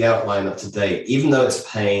keep the outline up to date, even though it's a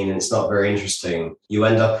pain and it's not very interesting, you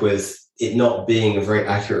end up with it not being a very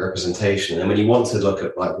accurate representation. And when you want to look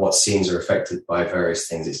at like what scenes are affected by various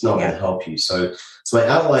things, it's not going to help you. So my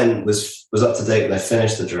outline was up to date when I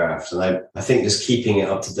finished the draft. And I think just keeping it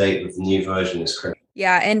up to date with the new version is critical.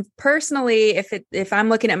 Yeah. And personally, if I'm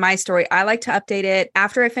looking at my story, I like to update it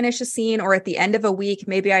after I finish a scene or at the end of a week.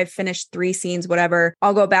 Maybe I've finished 3 scenes, whatever.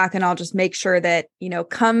 I'll go back and I'll just make sure that,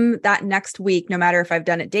 come that next week, no matter if I've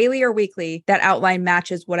done it daily or weekly, that outline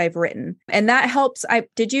matches what I've written. And that helps.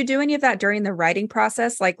 Did you do any of that during the writing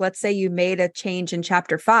process? Like, let's say you made a change in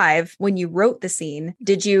chapter 5 when you wrote the scene.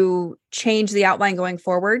 Did you change the outline going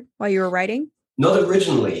forward while you were writing? Not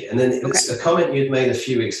originally. And then it's a comment you'd made a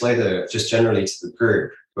few weeks later, just generally to the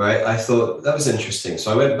group, right? I thought that was interesting.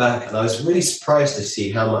 So I went back and I was really surprised to see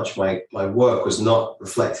how much my work was not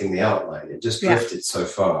reflecting the outline. It just drifted so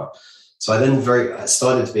far. So I then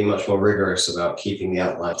started to be much more rigorous about keeping the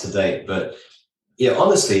outline to date. But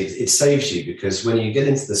honestly, it saves you, because when you get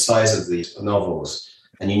into the size of these novels,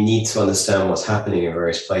 and you need to understand what's happening in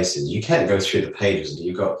various places, you can't go through the pages.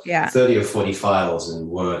 You've got 30 or 40 files in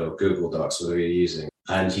Word or Google Docs, whatever you're using,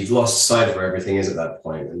 and you've lost sight of where everything is at that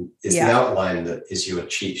point. And it's the outline that is your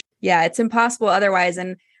cheat sheet. Yeah, it's impossible otherwise.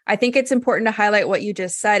 And I think it's important to highlight what you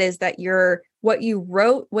just said is that what you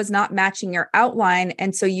wrote was not matching your outline.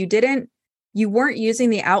 And so you weren't using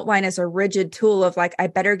the outline as a rigid tool of like, I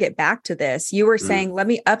better get back to this. You were saying, let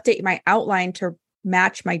me update my outline to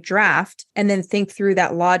match my draft and then think through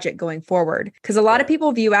that logic going forward. Because a lot of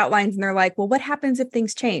people view outlines and they're like, well, what happens if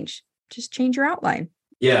things change? Just change your outline.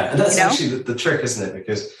 Yeah, and that's actually the trick, isn't it?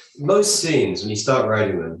 Because most scenes, when you start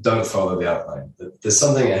writing them, don't follow the outline. There's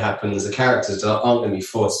something that happens. The characters aren't going to be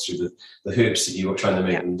forced through the hoops that you were trying to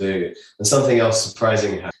make them do, and something else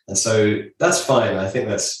surprising happens. And so that's fine. I think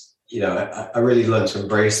that's, I really learned to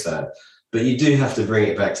embrace that. But you do have to bring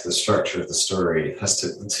it back to the structure of the story.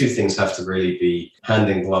 The two things have to really be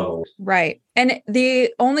hand in glove. Right. And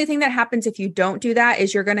the only thing that happens if you don't do that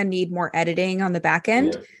is you're going to need more editing on the back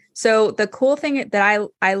end. Yeah. So the cool thing that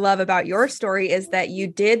I love about your story is that you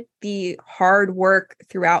did the hard work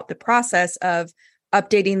throughout the process of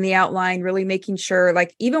updating the outline, really making sure,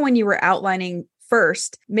 like, even when you were outlining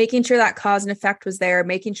first, making sure that cause and effect was there,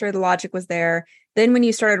 making sure the logic was there. Then when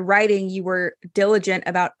you started writing, you were diligent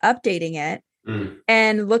about updating it.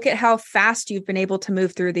 And look at how fast you've been able to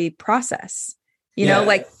move through the process. You know,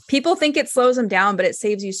 like, people think it slows them down, but it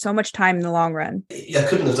saves you so much time in the long run. I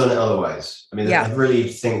couldn't have done it otherwise. I mean, I really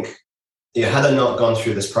think, had I not gone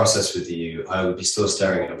through this process with you, I would be still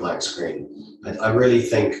staring at a blank screen. I really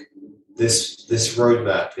think this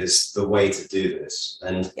roadmap is the way to do this.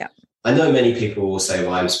 And I know many people will say,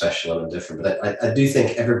 well, I'm special and I'm different, but I do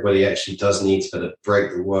think everybody actually does need to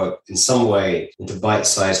break the work in some way into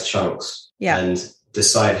bite-sized chunks and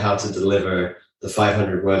decide how to deliver the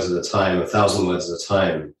 500 words at a time, 1,000 words at a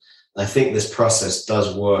time. I think this process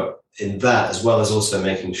does work in that, as well as also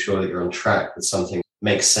making sure that you're on track with something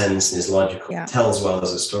makes sense and is logical, tells well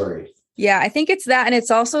as a story. Yeah, I think it's that. And it's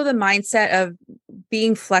also the mindset of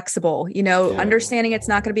being flexible, understanding it's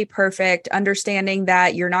not going to be perfect, understanding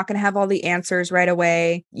that you're not going to have all the answers right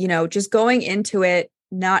away, just going into it,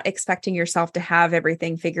 not expecting yourself to have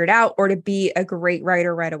everything figured out or to be a great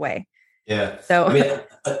writer right away. Yeah. So I mean,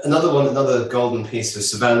 another golden piece of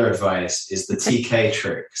Savannah advice is the TK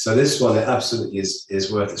trick. So this one, it absolutely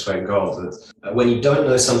is worth its weight in gold. When you don't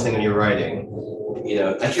know something in your writing,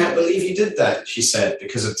 I can't believe you did that, she said,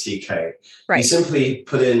 because of TK. Right. You simply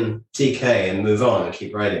put in TK and move on and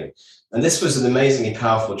keep writing. And this was an amazingly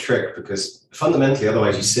powerful trick because fundamentally,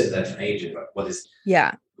 otherwise you sit there for ages. Like, what is...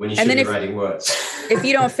 Yeah. When you should be writing words. If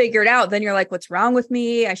you don't figure it out, then you're like, what's wrong with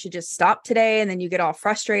me? I should just stop today. And then you get all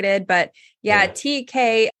frustrated. But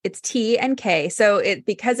TK, it's T and K. So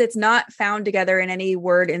because it's not found together in any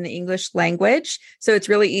word in the English language. So it's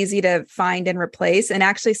really easy to find and replace. And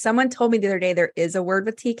actually, someone told me the other day, there is a word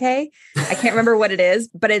with TK. I can't remember what it is,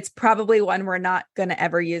 but it's probably one we're not going to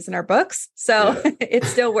ever use in our books. So it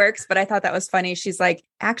still works. But I thought that was funny. She's like,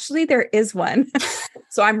 actually, there is one.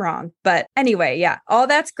 So I'm wrong. But anyway, all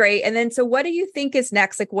that's great. And then, so what do you think is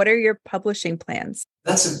next? Like, what are your publishing plans?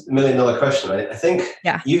 That's $1 million question. I think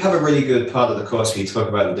you have a really good part of the course where you talk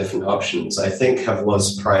about the different options. I think have a lot of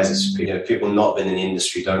surprises. People not been in the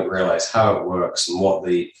industry don't realize how it works and what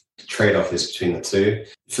the trade-off is between the two.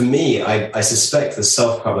 For me, I suspect the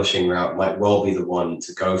self-publishing route might well be the one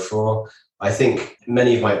to go for. I think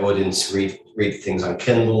many of my audience read things on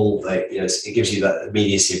Kindle. It gives you that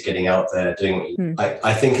immediacy of getting out there, doing what you...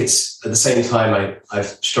 I think it's, at the same time, I've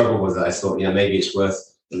struggled with it. I thought, maybe it's worth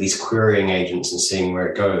at least querying agents and seeing where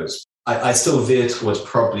it goes. I still veer towards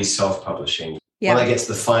probably self-publishing. When I get to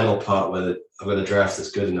the final part where I've got a draft that's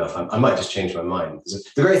good enough, I might just change my mind.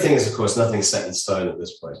 The great thing is, of course, nothing's set in stone at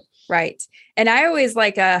this point. Right. And I always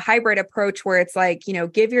like a hybrid approach where it's like,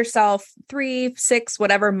 give yourself 3, 6,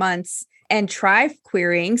 whatever months and try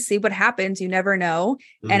querying, see what happens. You never know.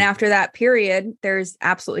 And after that period, there's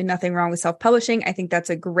absolutely nothing wrong with self-publishing. I think that's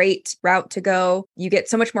a great route to go. You get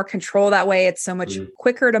so much more control that way. It's so much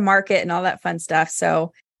quicker to market and all that fun stuff.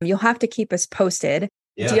 So you'll have to keep us posted.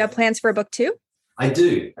 Yeah. Do you have plans for a book too? I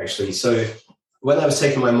do, actually. So when I was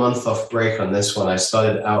taking my month off break on this one, I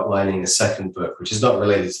started outlining a second book, which is not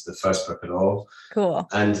related to the first book at all. Cool.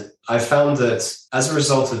 And I found that as a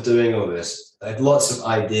result of doing all this, I had lots of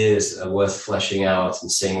ideas that are worth fleshing out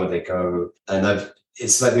and seeing where they go. And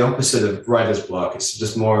it's like the opposite of writer's block. It's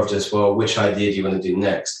just more of which idea do you want to do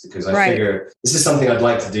next? Because I figure this is something I'd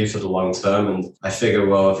like to do for the long term. And I figure,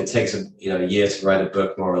 if it takes a year to write a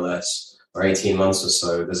book, more or less, or 18 months or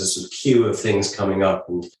so, there's a sort of queue of things coming up.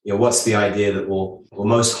 And, what's the idea that will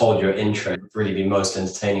most hold your interest, really be most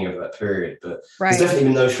entertaining over that period? But there's definitely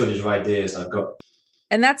been no shortage of ideas.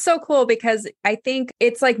 And that's so cool because I think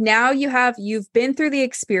it's like now you've been through the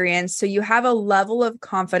experience. So you have a level of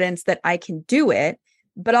confidence that I can do it.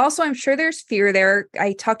 But also, I'm sure there's fear there.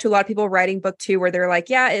 I talk to a lot of people writing book 2 where they're like,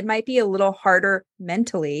 yeah, it might be a little harder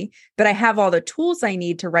mentally, but I have all the tools I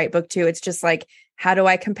need to write book 2. It's just like, how do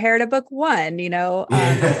I compare to book 1?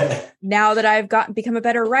 Now that I've become a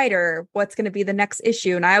better writer, what's going to be the next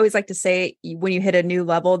issue? And I always like to say, when you hit a new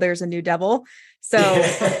level, there's a new devil. So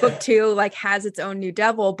book 2 like has its own new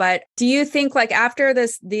devil. But do you think like after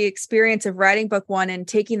the experience of writing book 1 and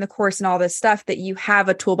taking the course and all this stuff that you have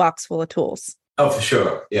a toolbox full of tools? Oh, for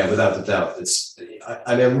sure. Yeah, without a doubt.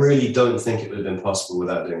 I really don't think it would have been possible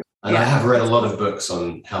without doing it. And I have read a lot of books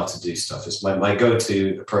on how to do stuff. It's my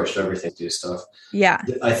go-to approach to everything, to do stuff. Yeah.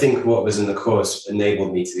 I think what was in the course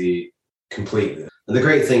enabled me to complete it. And the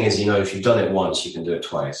great thing is, if you've done it once, you can do it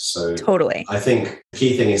twice. So totally. I think the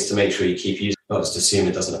key thing is to make sure you keep using it, not just assume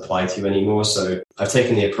it doesn't apply to you anymore. So I've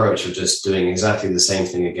taken the approach of just doing exactly the same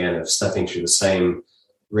thing again, of stepping through the same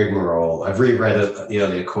rigmarole. I've reread the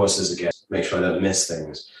earlier courses again, make sure I don't miss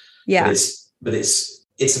things. Yeah. But it's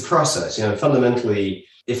a process. Fundamentally,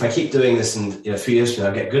 if I keep doing this and a few years from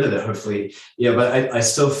now, I'll get good at it, hopefully. But I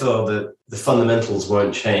still feel that the fundamentals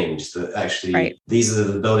won't change, that actually these are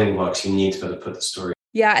the building blocks you need to be able to put the story.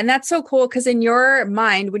 Yeah. And that's so cool because in your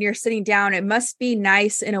mind, when you're sitting down, it must be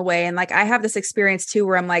nice in a way. And like I have this experience too,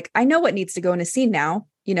 where I'm like, I know what needs to go in a scene now.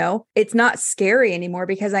 It's not scary anymore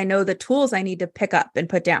because I know the tools I need to pick up and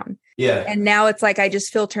put down. Yeah. And now it's like I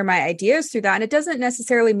just filter my ideas through that. And it doesn't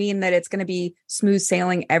necessarily mean that it's going to be smooth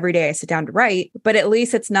sailing every day I sit down to write, but at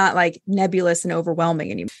least it's not like nebulous and overwhelming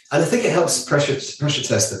anymore. And I think it helps pressure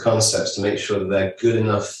test the concepts to make sure that they're good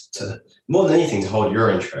enough to, more than anything, to hold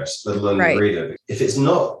your interest, let alone the reader. If it's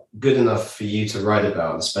not good enough for you to write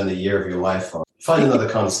about and spend a year of your life on, find another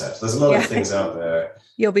concept. There's a lot of things out there.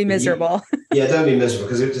 You'll be miserable. Don't be miserable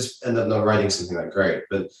because you'll just end up not writing something that great.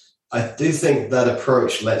 But I do think that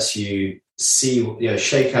approach lets you see,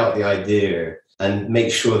 shake out the idea and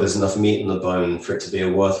make sure there's enough meat in the bone for it to be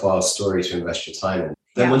a worthwhile story to invest your time in.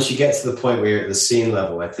 Then once you get to the point where you're at the scene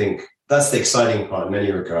level, I think that's the exciting part in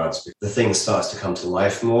many regards. The thing starts to come to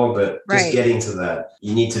life more, but just getting to that,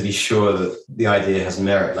 you need to be sure that the idea has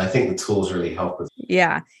merit. And I think the tools really help with it.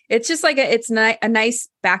 Yeah. It's just like a nice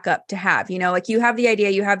backup to have, like you have the idea,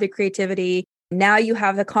 you have the creativity. Now you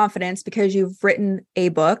have the confidence because you've written a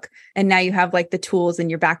book and now you have like the tools in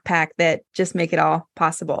your backpack that just make it all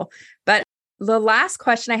possible. But the last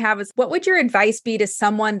question I have is, what would your advice be to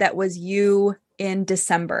someone that was you in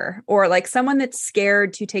December, or like someone that's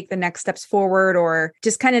scared to take the next steps forward, or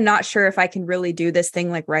just kind of not sure if I can really do this thing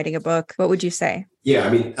like writing a book? What would you say?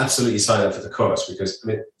 Yeah, absolutely sign up for the course because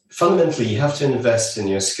fundamentally you have to invest in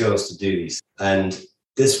your skills to do these. And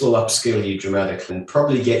this will upskill you dramatically and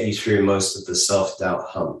probably get you through most of the self-doubt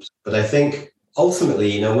humps. But I think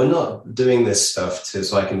ultimately, we're not doing this stuff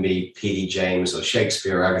so I can be P.D. James or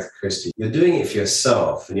Shakespeare or Agatha Christie. You're doing it for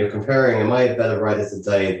yourself and you're comparing, am I a better writer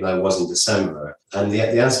today than I was in December? And the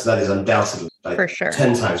answer to that is undoubtedly for sure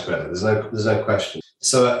 10 times better. There's no question.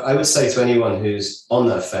 So I would say to anyone who's on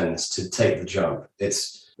that fence to take the jump.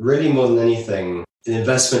 It's really more than anything an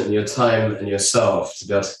investment in your time and yourself to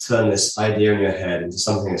be able to turn this idea in your head into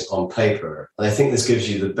something that's on paper. And I think this gives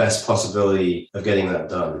you the best possibility of getting that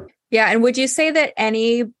done. Yeah. And would you say that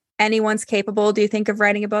anyone's capable, do you think, of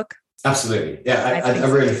writing a book? Absolutely. Yeah, I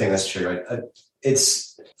really think that's true. I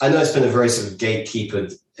know it's been a very sort of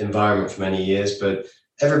gatekeepered environment for many years, but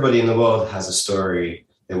everybody in the world has a story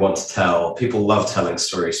they want to tell. People love telling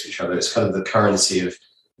stories to each other. It's kind of the currency of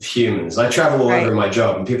humans. I travel all over in my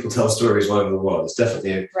job and people tell stories all over the world. It's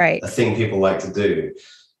definitely a thing people like to do.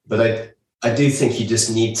 But I do think you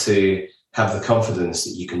just need to have the confidence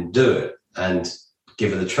that you can do it and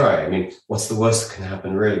give it a try. What's the worst that can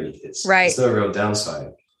happen, really? It's no real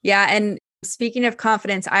downside. Yeah. And speaking of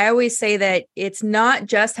confidence, I always say that it's not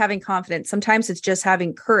just having confidence. Sometimes it's just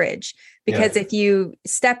having courage, because if you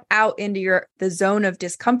step out into the zone of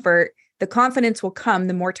discomfort, the confidence will come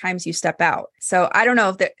the more times you step out. So I don't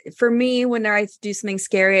know if for me, when I do something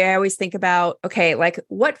scary, I always think about, okay, like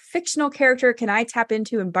what fictional character can I tap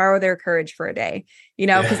into and borrow their courage for a day?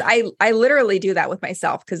 Because I literally do that with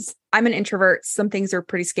myself because I'm an introvert. Some things are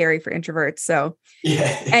pretty scary for introverts. So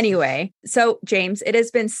anyway, so James, it has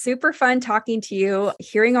been super fun talking to you,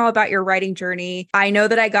 hearing all about your writing journey. I know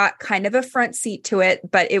that I got kind of a front seat to it,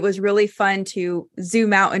 but it was really fun to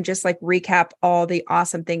zoom out and just like recap all the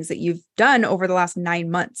awesome things that you've done over the last 9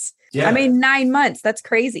 months. Yeah. 9 months. That's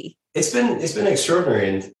crazy. It's been extraordinary.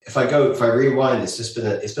 And if I rewind, it's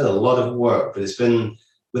been a lot of work, but it's been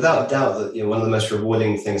without doubt that one of the most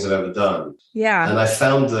rewarding things I've ever done. Yeah. And I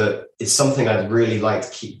found that it's something I'd really like to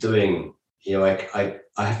keep doing. I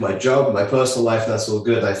have my job, my personal life, and that's all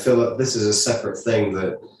good. I feel that this is a separate thing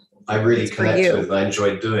that I really It's connect with and I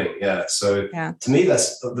enjoy doing. Yeah. So to me,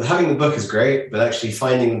 that's having the book is great, but actually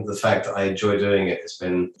finding the fact that I enjoy doing it has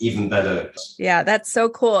been even better. Yeah, that's so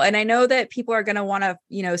cool. And I know that people are going to want to,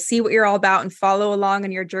 see what you're all about and follow along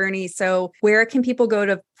on your journey. So where can people go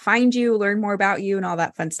to find you, learn more about you and all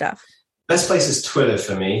that fun stuff? Best place is Twitter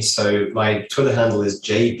for me. So my Twitter handle is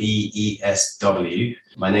JBESW.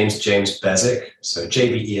 My name's James Bezic, so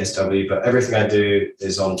JBESW, but everything I do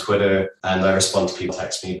is on Twitter and I respond to people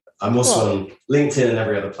text me. I'm also on LinkedIn and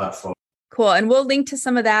every other platform. Cool. And we'll link to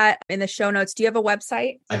some of that in the show notes. Do you have a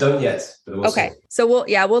website? I don't yet. But okay. So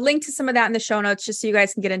we'll link to some of that in the show notes just so you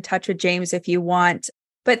guys can get in touch with James if you want.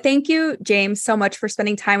 But thank you, James, so much for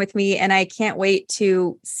spending time with me. And I can't wait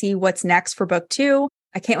to see what's next for book 2.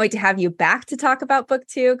 I can't wait to have you back to talk about book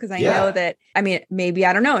 2 because I know that, maybe,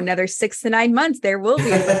 I don't know, another 6 to 9 months, there will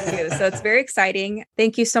be a book 2. So it's very exciting.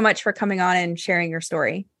 Thank you so much for coming on and sharing your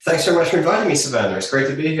story. Thanks so much for inviting me, Savannah. It's great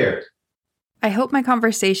to be here. I hope my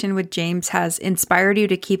conversation with James has inspired you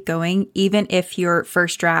to keep going, even if your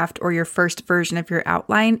first draft or your first version of your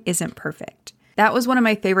outline isn't perfect. That was one of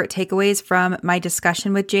my favorite takeaways from my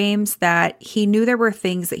discussion with James, that he knew there were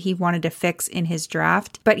things that he wanted to fix in his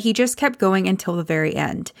draft, but he just kept going until the very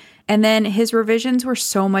end. And then his revisions were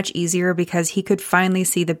so much easier because he could finally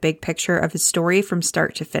see the big picture of his story from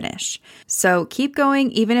start to finish. So keep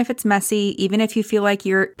going, even if it's messy, even if you feel like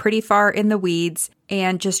you're pretty far in the weeds,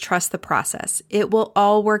 and just trust the process. It will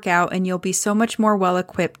all work out and you'll be so much more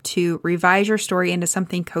well-equipped to revise your story into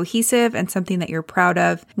something cohesive and something that you're proud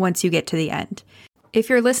of once you get to the end. If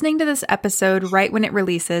you're listening to this episode right when it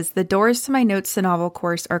releases, the doors to my Notes to Novel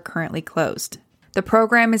course are currently closed. The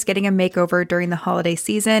program is getting a makeover during the holiday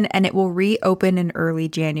season and it will reopen in early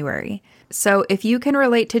January. So if you can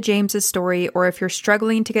relate to James's story, or if you're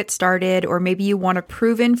struggling to get started, or maybe you want a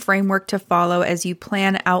proven framework to follow as you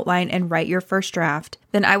plan, outline, and write your first draft,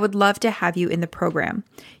 then I would love to have you in the program.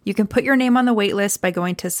 You can put your name on the waitlist by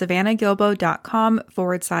going to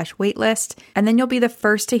savannahgilbo.com/waitlist, and then you'll be the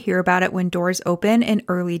first to hear about it when doors open in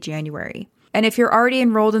early January. And if you're already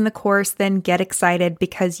enrolled in the course, then get excited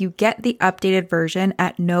because you get the updated version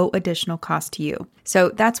at no additional cost to you. So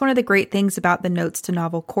that's one of the great things about the Notes to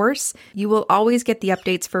Novel course. You will always get the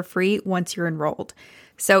updates for free once you're enrolled.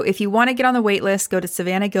 So if you want to get on the waitlist, go to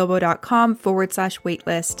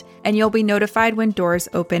savannahgilbo.com/waitlist, and you'll be notified when doors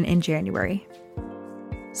open in January.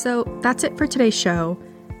 So that's it for today's show.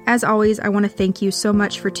 As always, I want to thank you so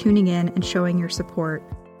much for tuning in and showing your support.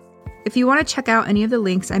 If you want to check out any of the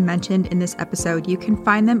links I mentioned in this episode, you can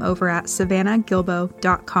find them over at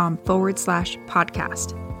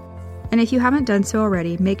savannahgilbo.com/podcast. And if you haven't done so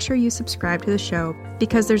already, make sure you subscribe to the show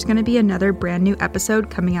because there's going to be another brand new episode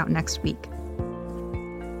coming out next week.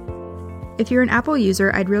 If you're an Apple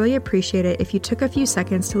user, I'd really appreciate it if you took a few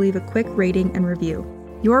seconds to leave a quick rating and review.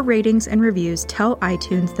 Your ratings and reviews tell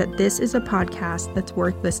iTunes that this is a podcast that's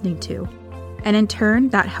worth listening to. And in turn,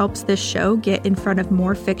 that helps this show get in front of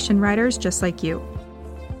more fiction writers just like you.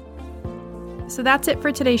 So that's it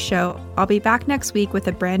for today's show. I'll be back next week with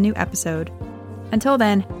a brand new episode. Until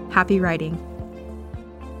then, happy writing.